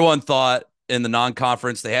 Everyone thought in the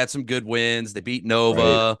non-conference they had some good wins. They beat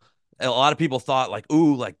Nova. Right. A lot of people thought like,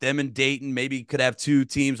 ooh, like them and Dayton maybe could have two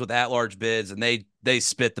teams with at-large bids, and they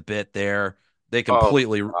spit the bit there. They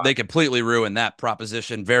completely ruined that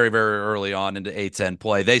proposition very, very early on into A10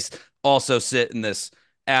 play. They also sit in this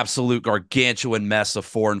absolute gargantuan mess of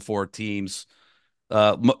 4-4 teams,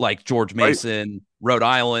 like George Mason. Right. Rhode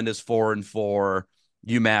Island is 4-4.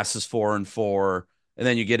 UMass is 4-4. And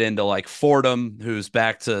then you get into like Fordham, who's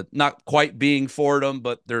back to not quite being Fordham,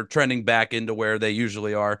 but they're trending back into where they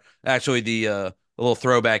usually are. Actually, a little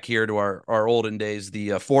throwback here to our olden days,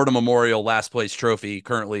 the Fordham Memorial last place trophy,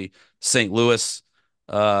 currently St. Louis.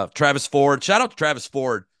 Travis Ford, shout out to Travis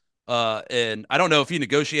Ford. And I don't know if he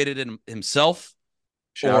negotiated it himself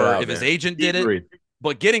or if his agent did it,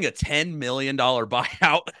 but getting a $10 million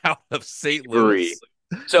buyout out of St. Louis.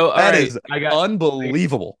 So that is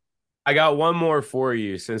unbelievable. I got one more for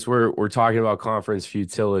you since we're talking about conference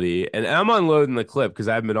futility, and I'm unloading the clip because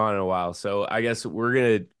I haven't been on in a while. So I guess we're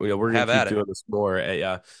gonna keep doing this more.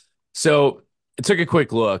 Yeah. So I took a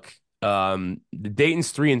quick look. The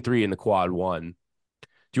Dayton's 3-3 in the quad one.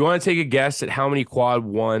 Do you want to take a guess at how many quad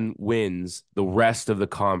one wins the rest of the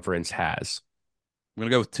conference has? I'm gonna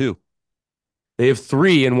go with 2. They have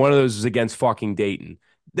 3, and one of those is against fucking Dayton.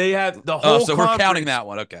 They have the whole. So we're counting that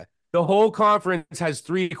one. Okay. The whole conference has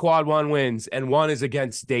 3 quad one wins, and one is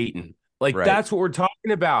against Dayton. Like, right. That's what we're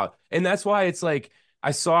talking about. And that's why it's like,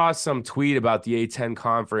 I saw some tweet about the A10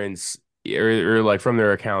 conference or like from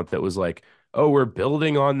their account that was like, oh, we're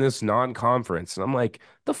building on this non-conference. And I'm like,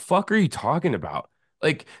 the fuck are you talking about?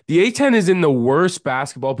 Like, the A10 is in the worst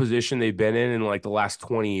basketball position they've been in like the last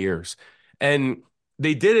 20 years. And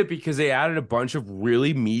they did it because they added a bunch of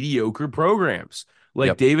really mediocre programs. Like,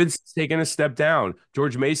 yep. David's taken a step down.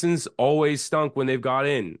 George Mason's always stunk when they've got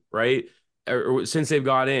in, right? Or since they've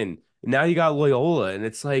got in. Now you got Loyola, and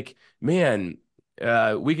it's like, man,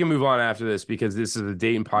 we can move on after this because this is a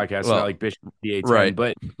Dayton podcast, not like Bishop the A10. Right.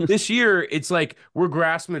 But this year, it's like we're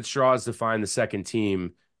grasping at straws to find the second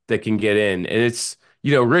team that can get in. And it's,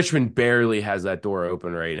 Richmond barely has that door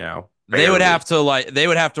open right now. Barely. They would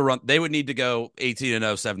have need to go 18-0,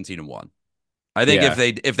 17-1. I think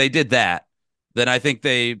if they did that, then I think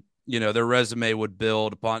their resume would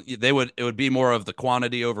build upon. It would be more of the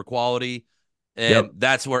quantity over quality, and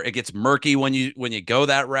that's where it gets murky when you go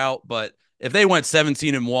that route. But if they went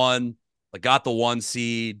 17-1, like got the 1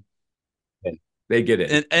 seed, they get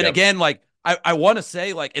it. And again, like I want to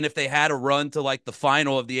say, like, and if they had a run to like the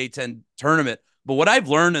final of the A10 tournament, but what I've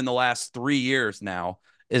learned in the last 3 years now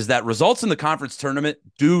is that results in the conference tournament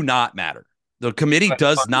do not matter. The committee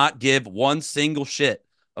does not give one single shit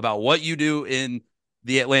about what you do in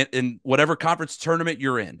whatever conference tournament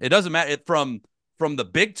you're in. It doesn't matter from the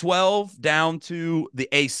Big 12 down to the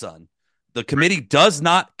ASUN. The committee does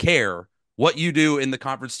not care what you do in the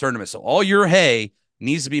conference tournament. So all your hay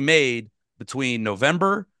needs to be made between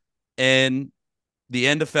November and the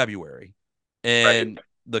end of February. And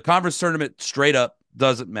the conference tournament straight up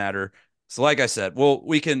doesn't matter. So like I said, well,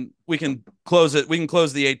 we can close it. We can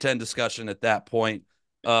close the A10 discussion at that point.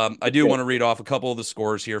 I do want to read off a couple of the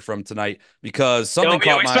scores here from tonight because something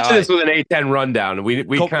caught my eye. This with an A10 rundown. We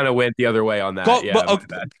kind of went the other way on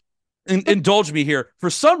that. Indulge me here. For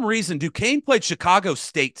some reason, Duquesne played Chicago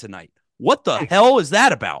State tonight. What the hell is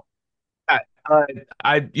that about?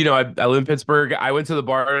 I live in Pittsburgh. I went to the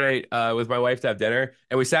bar tonight with my wife to have dinner,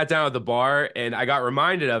 and we sat down at the bar, and I got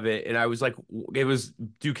reminded of it, and I was like, it was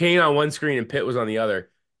Duquesne on one screen and Pitt was on the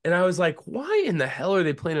other. And I was like, why in the hell are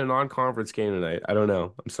they playing a non-conference game tonight? I don't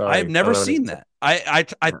know. I'm sorry. I've never seen that.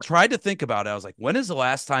 I tried to think about it. I was like, when is the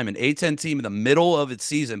last time an A10 team in the middle of its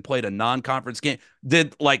season played a non-conference game?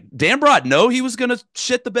 Did Dan Broad know he was going to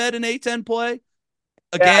shit the bed in A10 play?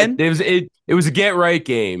 again. It was a get right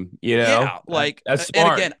game, you know. Yeah, like that's smart.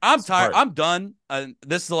 and again, I'm tired. Smart. I'm done.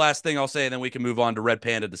 This is the last thing I'll say, and then we can move on to Red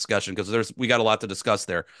Panda discussion because we got a lot to discuss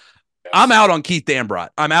there. Yes. I'm out on Keith Dambrot.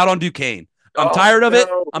 I'm out on Duquesne. I'm tired of it.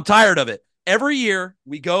 I'm tired of it. Every year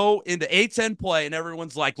we go into A10 play, and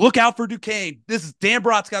everyone's like, "Look out for Duquesne. This is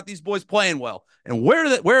Dambrot's got these boys playing well." And where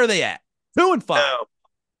are they at? 2-5. No.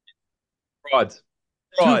 Frauds.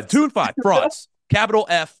 2-5. Frauds. Capital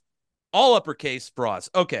F. All uppercase frauds.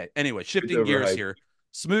 Okay. Anyway, shifting gears here.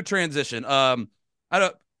 Smooth transition.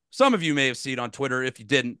 Some of you may have seen on Twitter. If you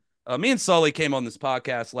didn't, me and Sully came on this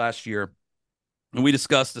podcast last year, and we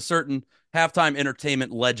discussed a certain halftime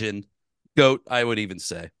entertainment legend, GOAT, I would even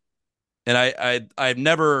say. And I've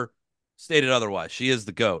never stated otherwise. She is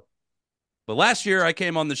the GOAT. But last year I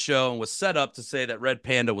came on the show and was set up to say that Red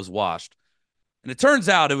Panda was washed. And it turns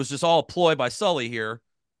out it was just all a ploy by Sully here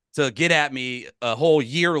to get at me a whole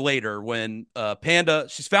year later when Panda,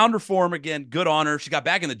 she's found her form again. Good on her. She got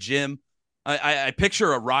back in the gym. I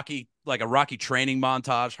picture a Rocky training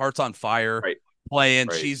montage, hearts on fire, playing.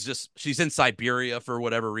 Right. She's in Siberia for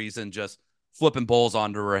whatever reason, just flipping bowls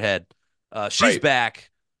onto her head. She's back.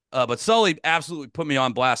 But Sully absolutely put me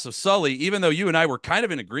on blast. So Sully, even though you and I were kind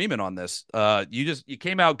of in agreement on this, you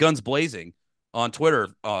came out guns blazing on Twitter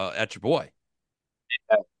at your boy.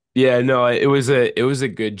 Yeah, no, it was a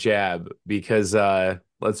good jab because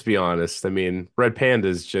let's be honest. I mean, Red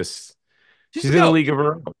Panda's just she's in a league of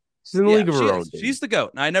her own. She's in the league of her own. She's the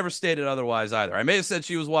GOAT. And I never stated otherwise either. I may have said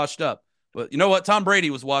she was washed up, but you know what? Tom Brady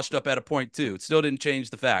was washed up at a point too. It still didn't change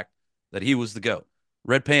the fact that he was the GOAT.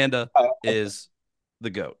 Red Panda is the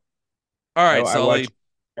GOAT. All right, Sully.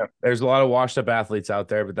 There's a lot of washed up athletes out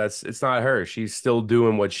there, but it's not her. She's still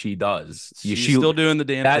doing what she does. She's still doing the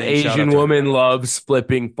damn thing. That Asian woman loves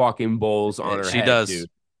flipping fucking bowls on her head. She does. Dude.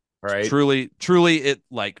 Right? Truly, it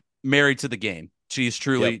like married to the game. She's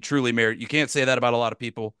truly married. You can't say that about a lot of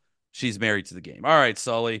people. She's married to the game. All right,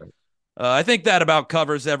 Sully. I think that about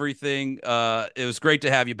covers everything. It was great to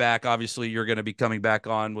have you back. Obviously, you're going to be coming back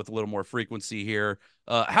on with a little more frequency here.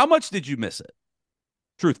 How much did you miss it?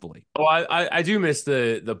 Truthfully. Well, I do miss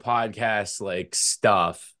the podcast like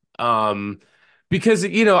stuff. Because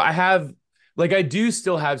I do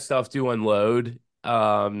still have stuff to unload.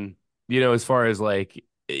 As far as like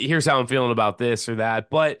here's how I'm feeling about this or that.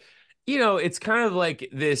 But it's kind of like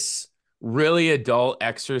this really adult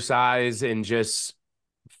exercise in just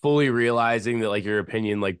fully realizing that like your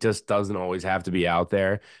opinion like just doesn't always have to be out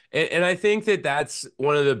there. And I think that that's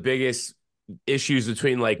one of the biggest issues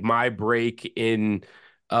between like my break in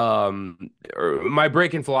philosophy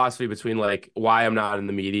between like why I'm not in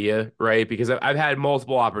the media, right? Because I've had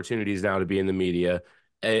multiple opportunities now to be in the media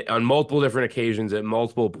on multiple different occasions at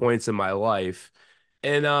multiple points in my life.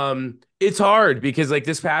 And it's hard because like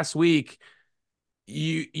this past week,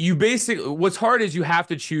 you basically, what's hard is you have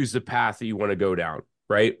to choose the path that you want to go down,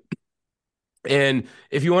 right? And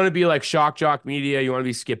if you want to be like shock jock media, you want to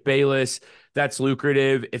be Skip Bayless, that's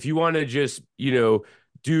lucrative. If you want to just,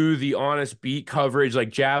 do the honest beat coverage,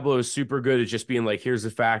 like Jablo is super good at just being like, here's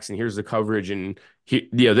the facts and here's the coverage and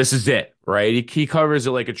this is it, right? He covers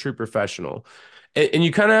it like a true professional. And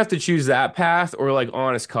you kind of have to choose that path or like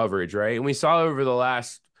honest coverage, right? And we saw over the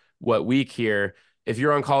last, week here, if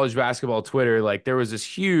you're on college basketball Twitter, like there was this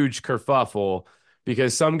huge kerfuffle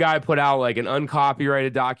because some guy put out like an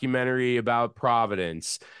uncopyrighted documentary about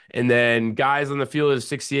Providence. And then guys on the field of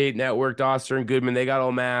 68 Network, Doster and Goodman, they got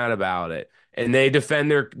all mad about it. And they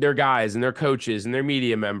defend their guys and their coaches and their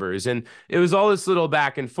media members. And it was all this little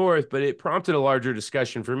back and forth, but it prompted a larger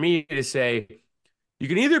discussion for me to say, you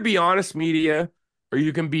can either be honest media or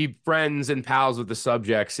you can be friends and pals with the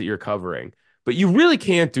subjects that you're covering. But you really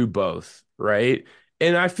can't do both, right?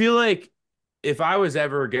 And I feel like if I was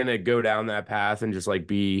ever going to go down that path and just like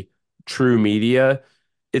be true media,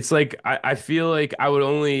 it's like I feel like I would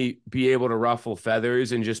only be able to ruffle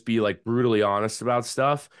feathers and just be like brutally honest about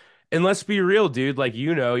stuff. And let's be real, dude, like,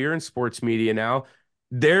 you're in sports media now.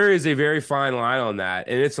 There is a very fine line on that.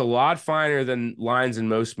 And it's a lot finer than lines in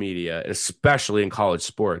most media, especially in college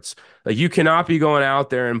sports. Like you cannot be going out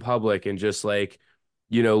there in public and just like,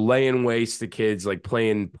 laying waste to kids, like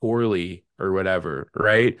playing poorly or whatever.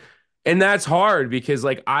 Right. And that's hard because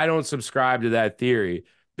like, I don't subscribe to that theory.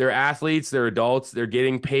 They're athletes, they're adults, they're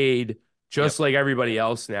getting paid just like everybody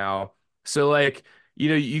else now. So like,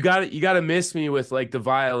 you got to miss me with like the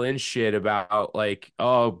violin shit about like,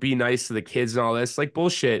 oh, be nice to the kids and all this like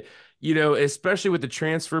bullshit, especially with the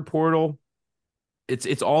transfer portal.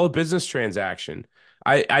 It's all a business transaction.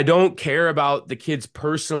 I don't care about the kids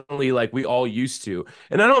personally like we all used to.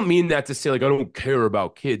 And I don't mean that to say like I don't care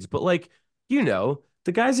about kids, but like,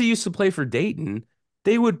 the guys that used to play for Dayton,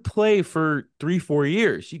 they would play for 3-4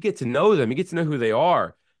 years. You get to know them. You get to know who they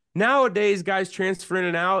are. Nowadays, guys transfer in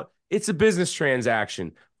and out. It's a business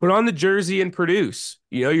transaction. Put on the jersey and produce.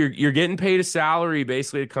 You're getting paid a salary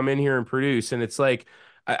basically to come in here and produce. And it's like,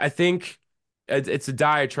 I think it's a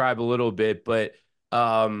diatribe a little bit, but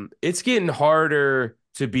it's getting harder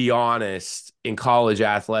to be honest in college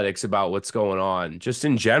athletics about what's going on, just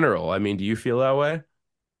in general. I mean, do you feel that way?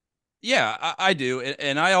 Yeah, I do.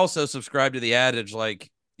 And I also subscribe to the adage, like,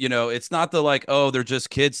 it's not the like, oh, they're just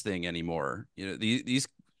kids thing anymore. These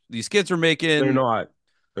kids are They're making not.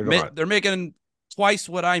 They're not. they're making twice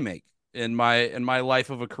what I make in my life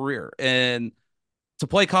of a career. And to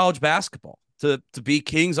play college basketball, to be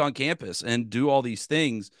kings on campus and do all these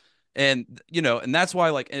things. And and that's why,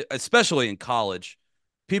 like, especially in college,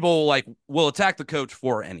 people like will attack the coach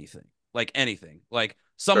for anything. Like anything. Like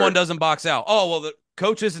someone doesn't box out. Oh, well, the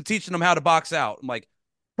coach isn't teaching them how to box out. I'm like,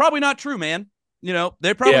 probably not true, man.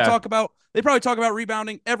 They probably talk about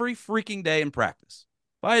rebounding every freaking day in practice.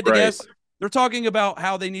 If I had to guess, they're talking about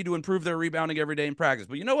how they need to improve their rebounding every day in practice.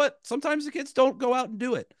 But you know what? Sometimes the kids don't go out and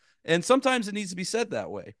do it. And sometimes it needs to be said that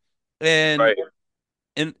way. And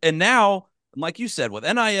and now, like you said, with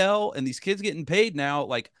NIL and these kids getting paid now,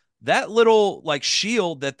 like that little like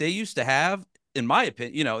shield that they used to have, in my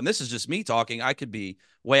opinion, and this is just me talking, I could be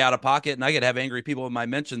way out of pocket and I could have angry people in my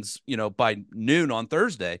mentions, by noon on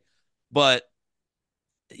Thursday. But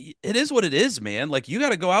it is what it is, man. Like you got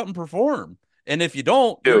to go out and perform. And if you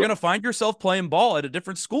don't, you're going to find yourself playing ball at a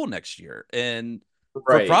different school next year. And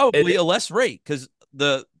for probably a less rate, because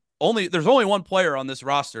there's only one player on this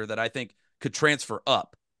roster that I think could transfer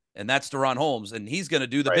up, and that's Deron Holmes, and he's going to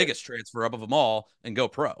do the biggest transfer up of them all and go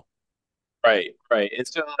pro. Right. And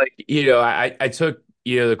so, like, I took,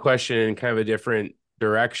 the question in kind of a different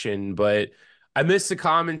direction, but I missed the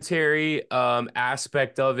commentary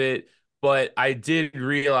aspect of it. But I did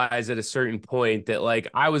realize at a certain point that, like,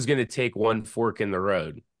 I was going to take one fork in the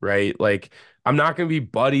road, right? Like, I'm not going to be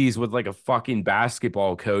buddies with, like, a fucking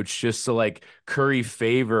basketball coach just to, like, curry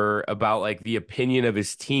favor about, like, the opinion of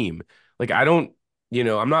his team. Like, I don't,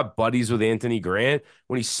 I'm not buddies with Anthony Grant.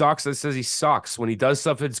 When he sucks, I says he sucks. When he does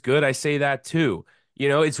stuff that's good, I say that too.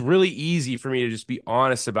 It's really easy for me to just be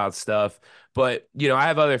honest about stuff. But, I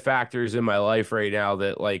have other factors in my life right now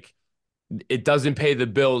that, like, it doesn't pay the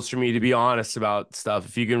bills for me to be honest about stuff.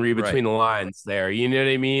 If you can read between the lines there, you know what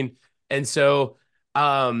I mean? And so,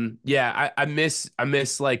 I miss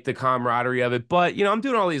like the camaraderie of it, but I'm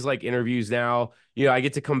doing all these like interviews now, I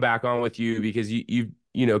get to come back on with you because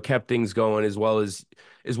you kept things going as well as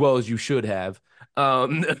you should have.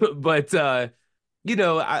 But, I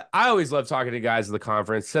always love talking to guys at the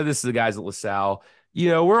conference. Said this to the guys at LaSalle.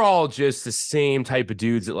 We're all just the same type of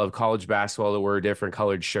dudes that love college basketball that wear different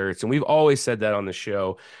colored shirts. And we've always said that on the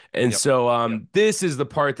show. And this is the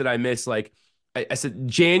part that I miss. Like I said,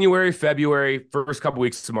 January, February, first couple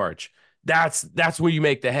weeks of March. That's where you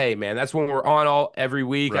make the hay, man. That's when we're on every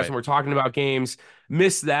week. That's when we're talking about games.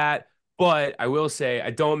 Miss that. But I will say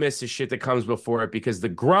I don't miss the shit that comes before it, because the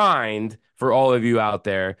grind for all of you out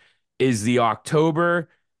there is the October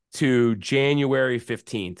to January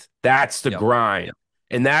 15th. That's the grind.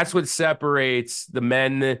 And that's what separates the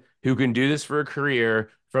men who can do this for a career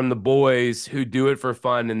from the boys who do it for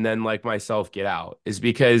fun and then, like myself, get out, is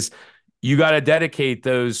because you got to dedicate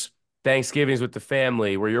those Thanksgivings with the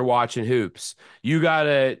family where you're watching hoops. You got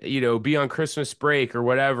to, be on Christmas break or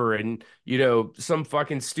whatever. And, some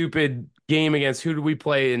fucking stupid game against, who do we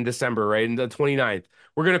play in December, right? In the 29th.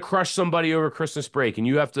 We're going to crush somebody over Christmas break, and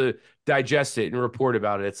you have to digest it and report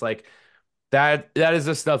about it. It's like that is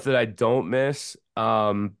the stuff that I don't miss.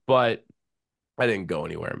 But I didn't go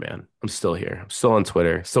anywhere, man. I'm still here. I'm still on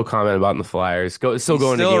Twitter. Still commenting about in the Flyers. Still going to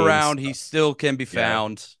games. Still around. He still can be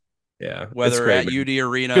found. Yeah. Whether at UD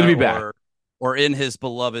Arena or in his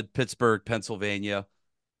beloved Pittsburgh, Pennsylvania.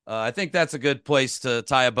 I think that's a good place to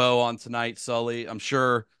tie a bow on tonight, Sully. I'm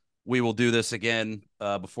sure we will do this again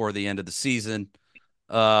before the end of the season.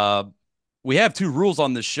 We have 2 rules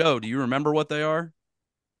on this show. Do you remember what they are?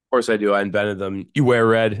 Of course I do. I invented them. You wear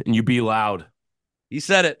red and you be loud. He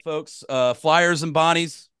said it, folks. Flyers and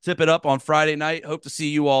Bonnies, tip it up on Friday night. Hope to see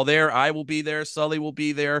you all there. I will be there. Sully will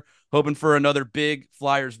be there, hoping for another big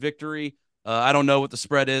Flyers victory. I don't know what the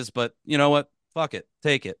spread is, but you know what? Fuck it.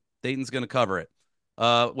 Take it. Dayton's going to cover it.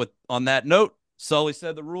 On that note, Sully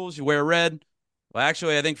said the rules. You wear red. Well,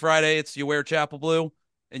 actually, I think Friday it's you wear chapel blue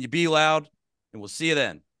and you be loud, and we'll see you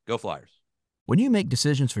then. Go Flyers. When you make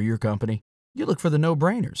decisions for your company, you look for the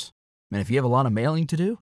no-brainers. And if you have a lot of mailing to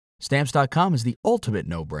do, Stamps.com is the ultimate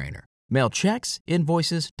no-brainer. Mail checks,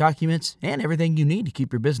 invoices, documents, and everything you need to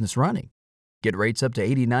keep your business running. Get rates up to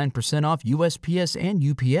 89% off USPS and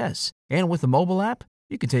UPS. And with the mobile app,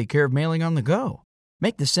 you can take care of mailing on the go.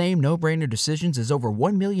 Make the same no-brainer decisions as over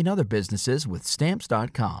 1 million other businesses with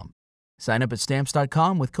Stamps.com. Sign up at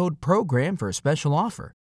Stamps.com with code PROGRAM for a special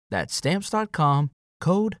offer. That's Stamps.com,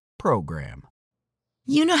 code PROGRAM.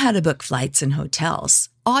 You know how to book flights and hotels.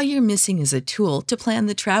 All you're missing is a tool to plan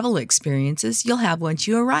the travel experiences you'll have once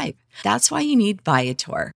you arrive. That's why you need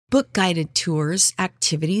Viator. Book guided tours,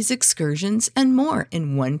 activities, excursions, and more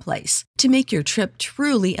in one place to make your trip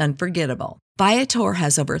truly unforgettable. Viator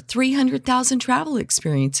has over 300,000 travel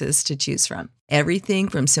experiences to choose from. Everything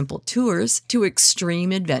from simple tours to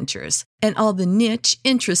extreme adventures and all the niche,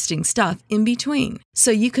 interesting stuff in between.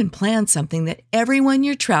 So you can plan something that everyone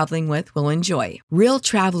you're traveling with will enjoy. Real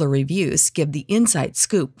traveler reviews give the inside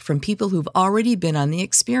scoop from people who've already been on the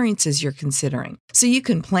experiences you're considering. So you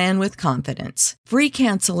can plan with confidence. Free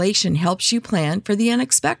cancellation helps you plan for the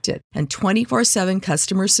unexpected. And 24/7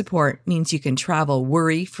 customer support means you can travel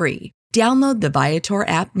worry-free. Download the Viator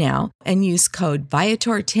app now and use code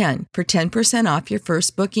Viator10 for 10% off your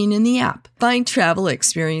first booking in the app. Find travel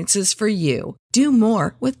experiences for you. Do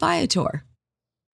more with Viator.